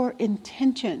our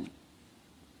intention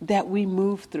that we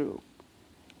move through.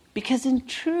 Because in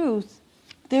truth,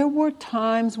 there were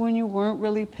times when you weren't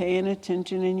really paying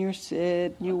attention in your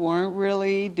sit, you weren't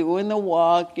really doing the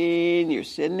walking, you're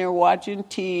sitting there watching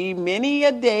TV, many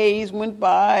a days went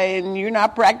by and you're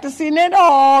not practicing at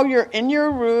all, you're in your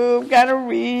room, kind of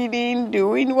reading,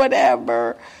 doing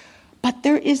whatever. But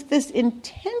there is this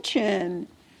intention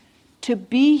to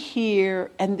be here,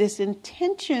 and this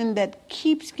intention that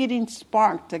keeps getting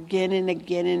sparked again and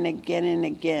again and again and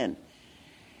again.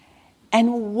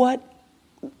 And what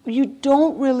you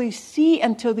don't really see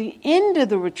until the end of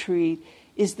the retreat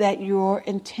is that your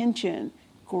intention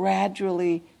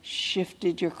gradually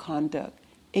shifted your conduct.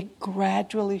 It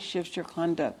gradually shifts your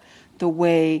conduct the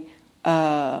way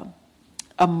a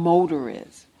motor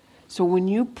is. So when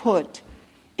you put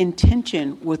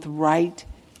intention with right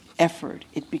effort,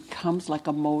 it becomes like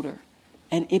a motor,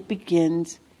 and it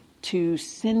begins to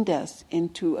send us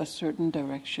into a certain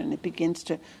direction. It begins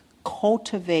to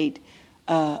cultivate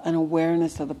an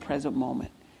awareness of the present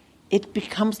moment. It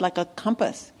becomes like a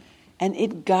compass, and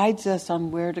it guides us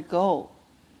on where to go.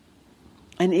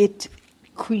 And it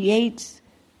creates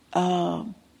a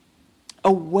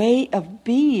way of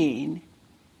being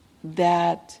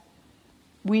that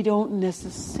we don't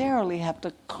necessarily have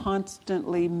to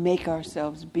constantly make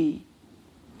ourselves be.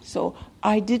 So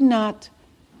I did not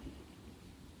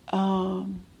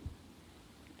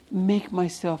make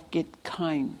myself get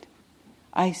kind.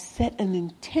 I set an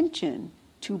intention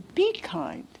to be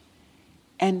kind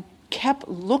and kept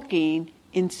looking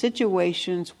in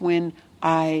situations when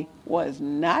I was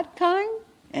not kind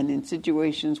and in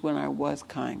situations when I was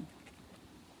kind.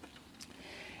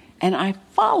 And I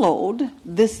followed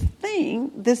this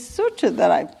sutta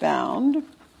that I found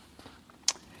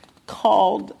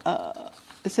called,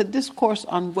 it's a discourse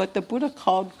on what the Buddha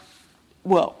called,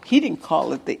 well, he didn't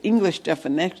call it, the English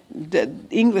definition, the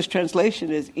English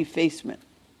translation is effacement.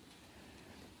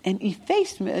 And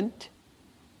effacement,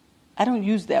 I don't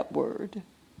use that word,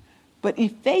 but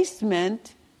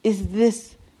effacement is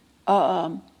this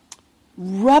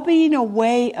rubbing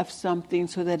away of something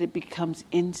so that it becomes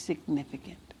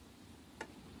insignificant.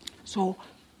 So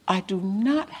I do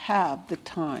not have the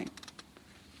time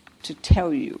to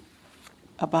tell you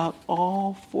about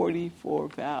all 44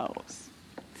 vows.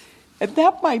 And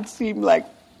that might seem like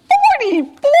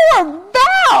 44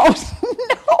 vows!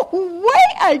 No way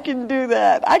I can do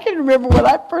that. I can remember when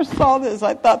I first saw this,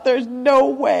 I thought there's no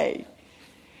way.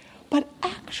 But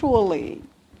actually,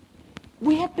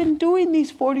 we have been doing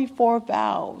these 44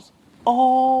 vows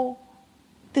all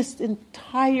this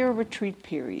entire retreat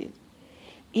period.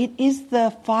 It is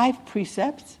the 5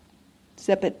 precepts,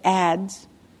 except it adds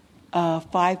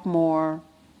 5 more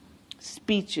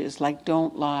speeches, like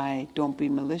don't lie, don't be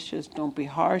malicious, don't be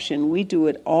harsh, and we do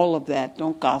it, all of that,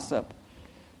 don't gossip.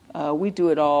 We do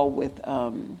it all with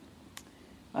a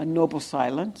noble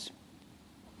silence.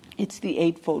 It's the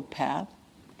Eightfold Path,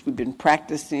 which we've been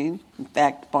practicing. In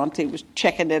fact, Bhante was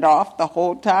checking it off the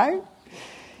whole time.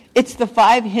 It's the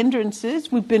 5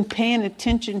 hindrances. We've been paying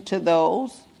attention to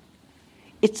those.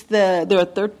 There are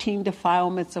 13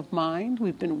 defilements of mind.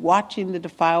 We've been watching the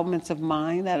defilements of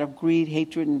mind, that of greed,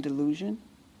 hatred, and delusion.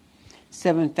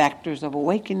 7 factors of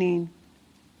awakening.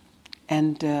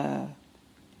 And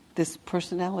this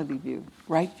personality view,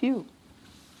 right view.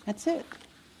 That's it.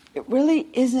 It really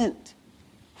isn't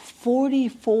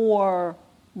 44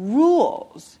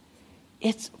 rules.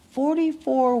 It's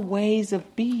 44 ways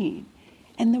of being.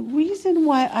 And the reason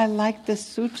why I like this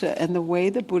sutta and the way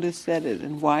the Buddha said it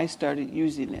and why I started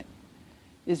using it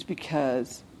is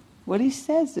because what he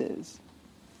says is,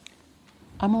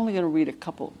 I'm only going to read a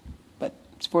couple, but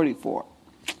it's 44.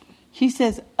 He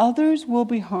says, others will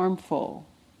be harmful.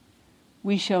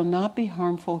 We shall not be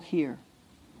harmful here.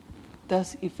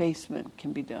 Thus effacement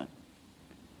can be done.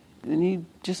 Then he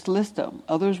just lists them.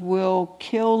 Others will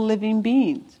kill living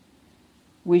beings.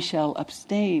 We shall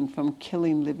abstain from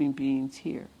killing living beings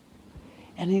here.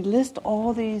 And he lists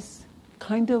all these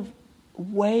kind of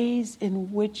ways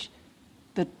in which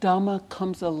the Dhamma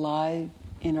comes alive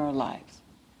in our lives.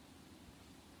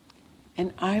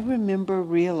 And I remember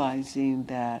realizing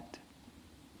that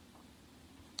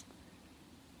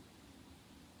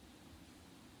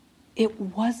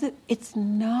it's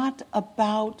not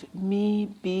about me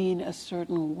being a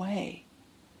certain way,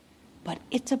 but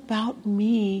it's about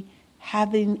me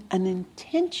having an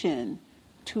intention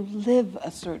to live a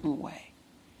certain way.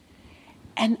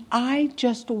 And I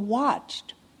just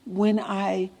watched when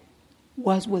I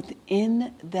was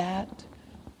within that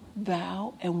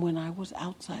vow and when I was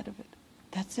outside of it.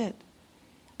 That's it.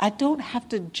 I don't have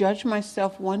to judge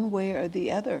myself one way or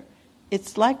the other.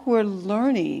 It's like we're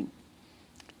learning.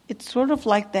 It's sort of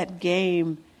like that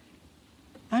game.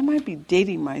 I might be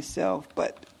dating myself,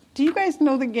 but do you guys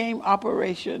know the game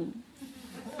Operation?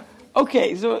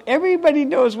 Okay, so everybody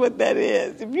knows what that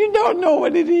is. If you don't know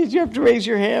what it is, you have to raise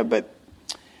your hand.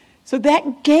 So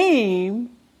that game,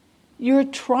 you're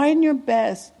trying your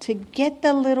best to get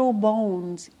the little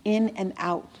bones in and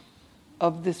out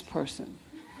of this person.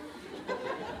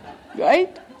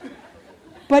 Right?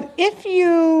 But if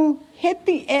you hit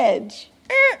the edge,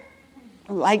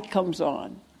 light comes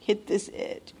on. Hit this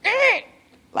edge,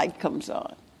 light comes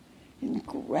on. And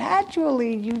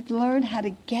gradually you learn how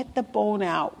to get the bone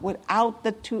out without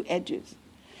the 2 edges.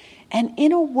 And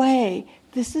in a way,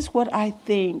 this is what I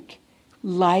think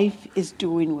life is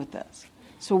doing with us.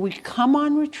 So we come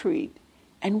on retreat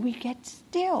and we get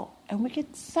still and we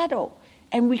get settled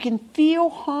and we can feel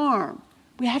harm.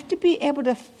 We have to be able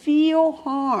to feel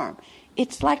harm.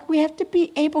 It's like we have to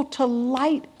be able to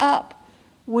light up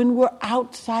when we're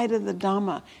outside of the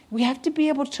Dhamma. We have to be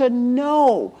able to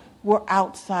know we're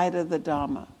outside of the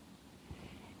Dhamma.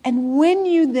 And when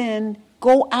you then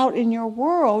go out in your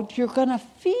world, you're going to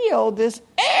feel this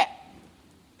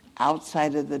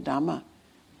outside of the Dhamma.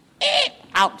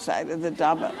 Outside of the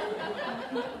Dhamma.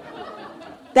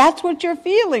 That's what you're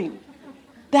feeling.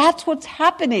 That's what's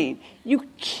happening. You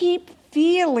keep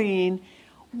feeling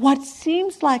what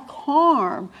seems like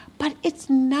harm, but it's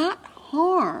not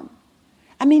harm.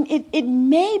 I mean, it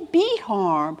may be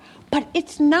harm, but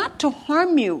it's not to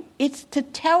harm you. It's to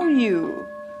tell you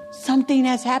something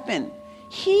has happened.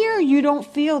 Here, you don't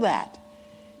feel that.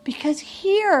 Because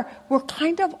here, we're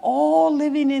kind of all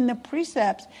living in the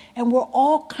precepts, and we're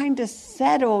all kind of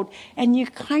settled, and you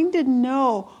kind of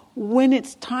know when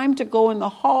it's time to go in the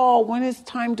hall, when it's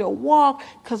time to walk,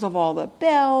 because of all the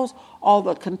bells, all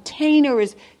the container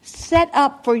is set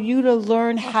up for you to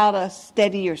learn how to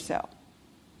steady yourself.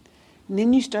 And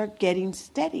then you start getting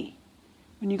steady.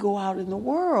 When you go out in the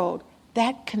world,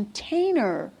 that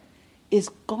container is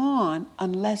gone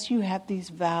unless you have these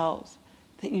vows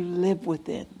that you live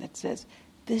within that says,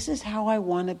 this is how I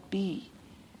want to be.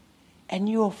 And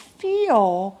you'll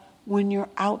feel when you're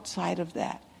outside of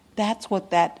that. That's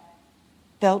what that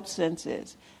felt sense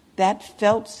is. That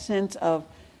felt sense of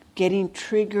getting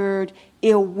triggered,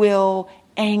 ill will,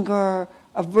 anger,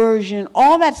 aversion,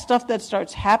 all that stuff that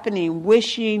starts happening,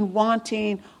 wishing,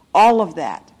 wanting, all of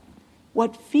that.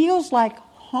 What feels like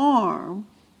harm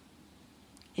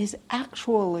is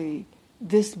actually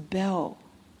this bell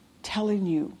telling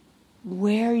you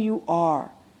where you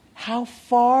are, how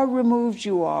far removed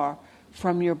you are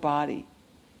from your body.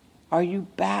 Are you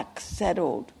back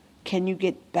settled? Can you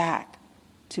get back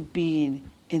to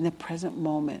being in the present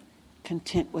moment,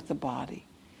 content with the body?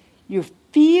 You're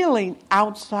feeling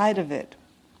outside of it.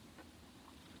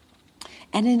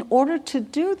 And in order to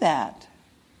do that,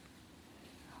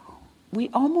 we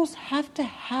almost have to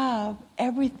have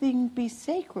everything be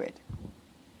sacred.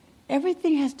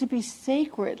 Everything has to be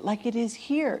sacred like it is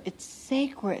here. It's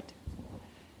sacred.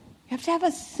 You have to have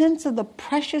a sense of the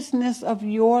preciousness of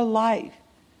your life.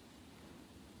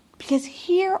 Because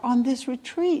here on this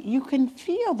retreat, you can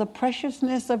feel the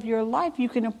preciousness of your life. You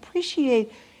can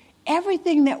appreciate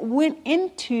everything that went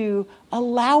into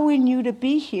allowing you to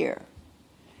be here.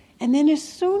 And then as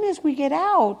soon as we get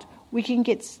out, we can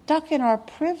get stuck in our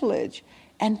privilege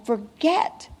and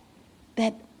forget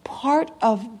that part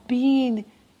of being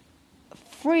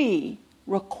free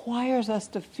requires us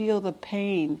to feel the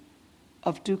pain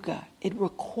of dukkha. It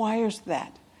requires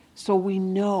that. So we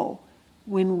know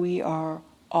when we are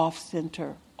off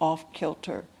center, off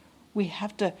kilter. We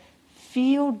have to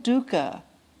feel dukkha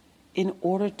in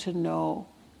order to know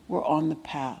we're on the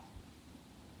path.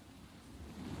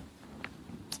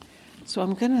 So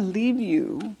I'm going to leave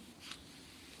you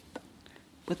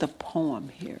with a poem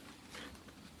here.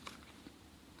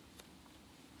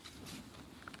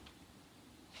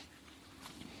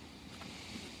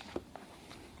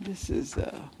 This is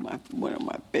one of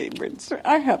my favorites.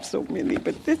 I have so many,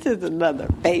 but this is another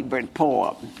favorite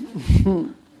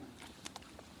poem.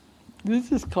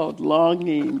 This is called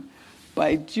Longing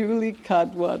by Julie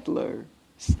Cadwallader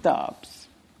Stobbs.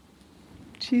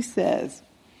 She says,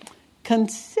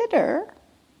 consider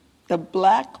the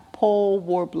black-pole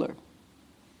warbler.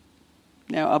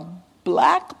 Now, a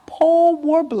black-pole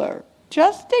warbler,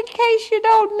 just in case you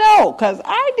don't know, because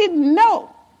I didn't know,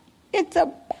 it's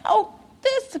about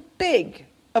this big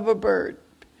of a bird.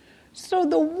 So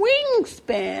the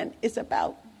wingspan is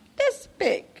about this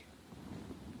big.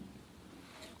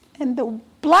 And the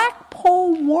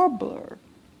black-pole warbler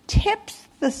tips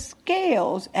the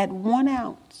scales at 1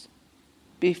 ounce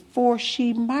before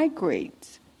she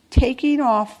migrates, taking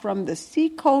off from the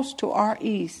seacoast to our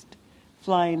east,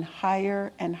 flying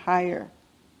higher and higher,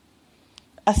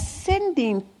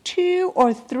 ascending 2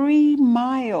 or 3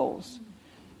 miles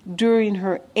during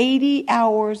her 80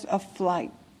 hours of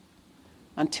flight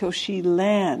until she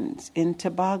lands in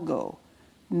Tobago,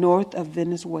 north of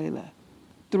Venezuela,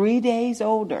 3 days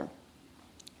older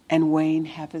and weighing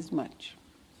half as much.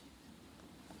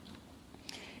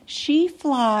 She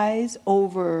flies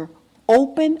over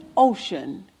open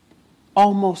ocean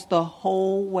almost the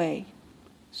whole way,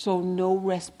 so no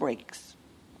rest breaks.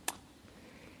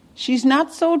 She's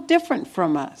not so different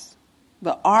from us.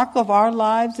 The arc of our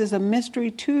lives is a mystery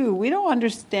too. We don't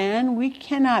understand. We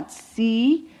cannot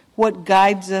see what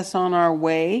guides us on our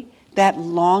way, that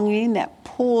longing that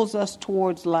pulls us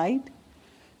towards light.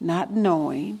 Not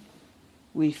knowing,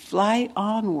 we fly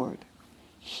onward,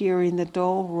 hearing the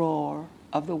dull roar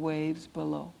of the waves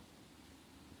below.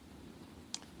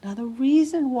 Now the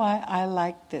reason why I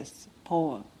like this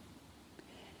poem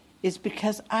is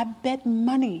because I bet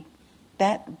money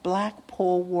that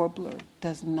black-pole warbler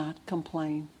does not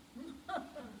complain.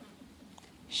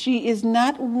 She is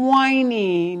not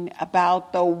whining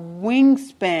about the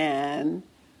wingspan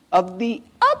of the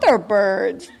other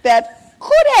birds that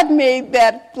could have made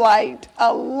that flight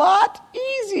a lot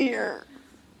easier.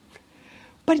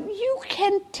 But you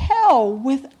can tell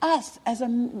with us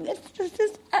this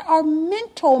is our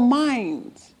mental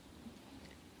minds.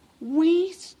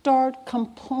 We start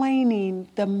complaining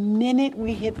the minute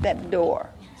we hit that door.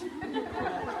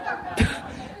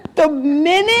 The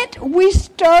minute we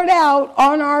start out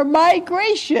on our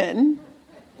migration,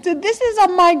 so this is a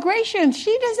migration.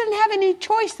 She doesn't have any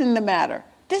choice in the matter.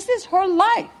 This is her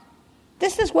life.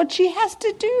 This is what she has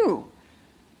to do.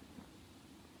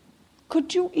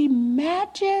 Could you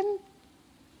imagine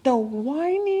the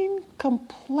whining,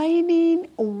 complaining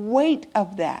weight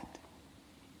of that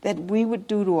we would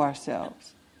do to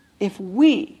ourselves if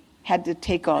we had to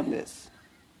take on this?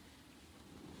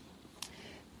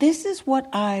 This is what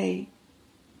I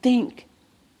think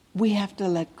we have to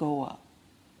let go of.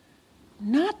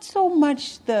 Not so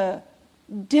much the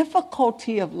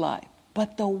difficulty of life,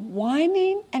 but the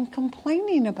whining and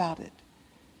complaining about it.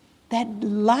 That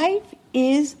life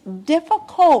is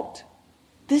difficult.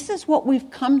 This is what we've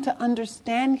come to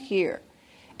understand here.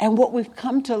 And what we've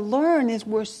come to learn is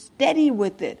we're steady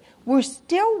with it. We're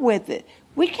still with it.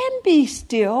 We can be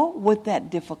still with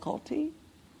that difficulty.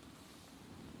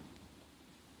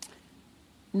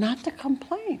 Not to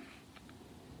complain.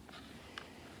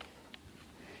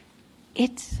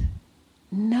 It's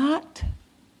not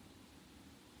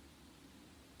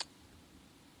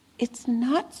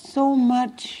so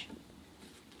much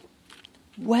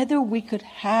whether we could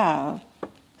have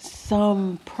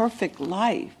some perfect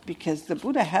life, because the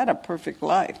Buddha had a perfect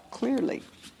life, clearly.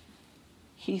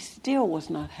 He still was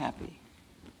not happy.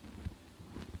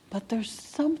 But there's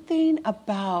something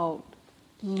about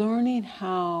learning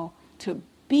how to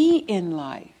be in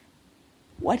life.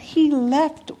 What he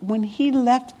left, when he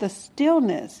left the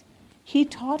stillness, he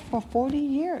taught for 40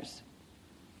 years.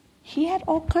 He had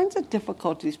all kinds of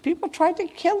difficulties. People tried to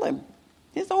kill him.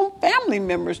 His own family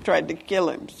members tried to kill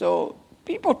him. So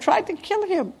people tried to kill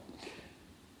him.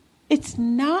 It's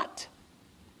not,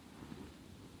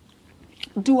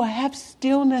 do I have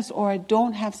stillness or I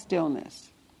don't have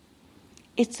stillness?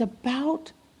 It's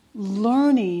about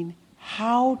learning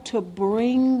how to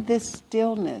bring this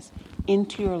stillness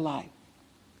into your life.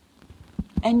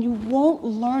 And you won't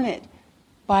learn it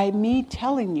by me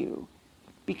telling you,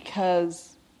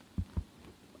 because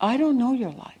I don't know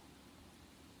your life.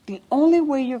 The only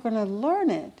way you're going to learn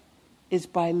it is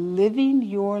by living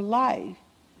your life,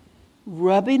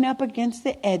 rubbing up against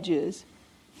the edges,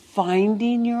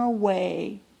 finding your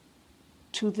way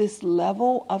to this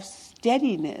level of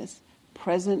steadiness,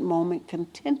 present moment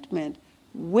contentment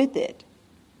with it,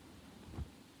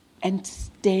 and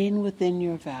staying within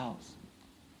your vows.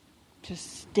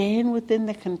 Just staying within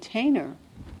the container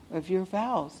of your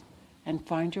vows and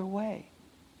find your way.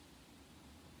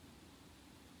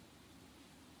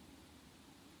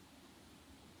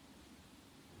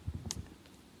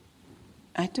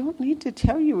 I don't need to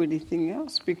tell you anything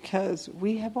else because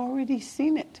we have already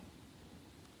seen it.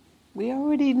 We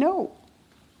already know.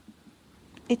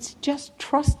 It's just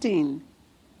trusting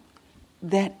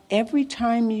that every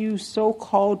time you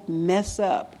so-called mess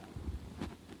up,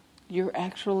 you're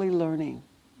actually learning.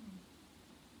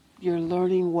 You're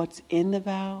learning what's in the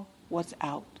vow, what's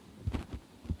out.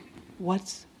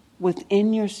 What's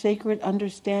within your sacred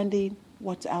understanding,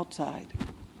 what's outside.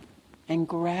 And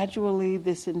gradually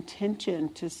this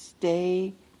intention to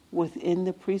stay within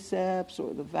the precepts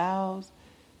or the vows,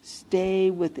 stay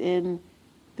within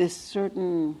this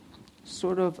certain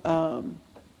sort of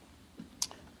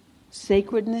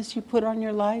sacredness you put on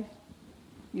your life,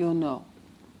 you'll know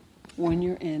when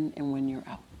you're in and when you're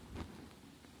out.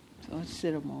 So let's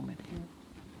sit a moment here.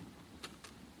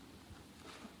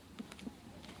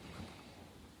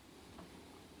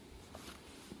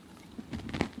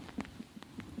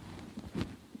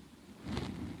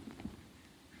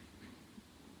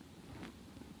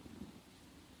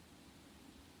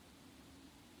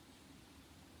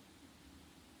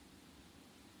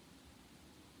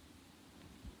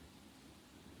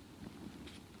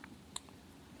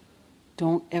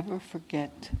 Don't ever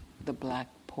forget the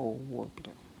black-pole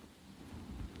warbler.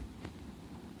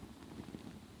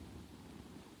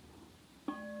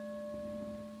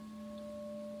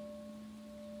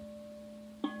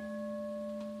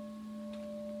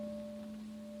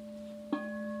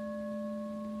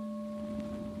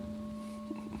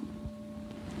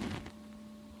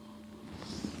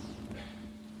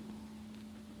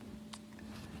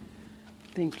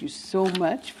 Thank you so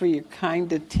much for your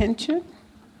kind attention.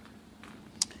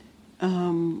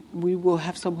 We will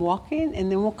have some walking,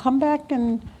 and then we'll come back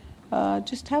and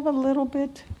just have a little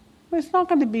bit. It's not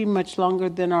going to be much longer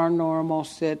than our normal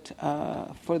sit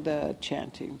for the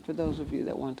chanting, for those of you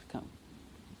that want to come.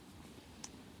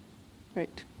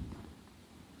 Great.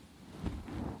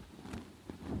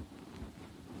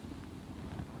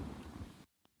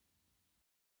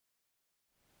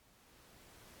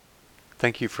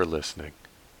 Thank you for listening.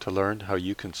 To learn how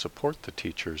you can support the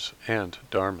teachers and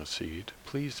Dharma Seed,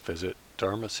 please visit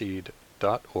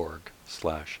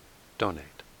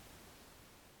dharmaseed.org/donate.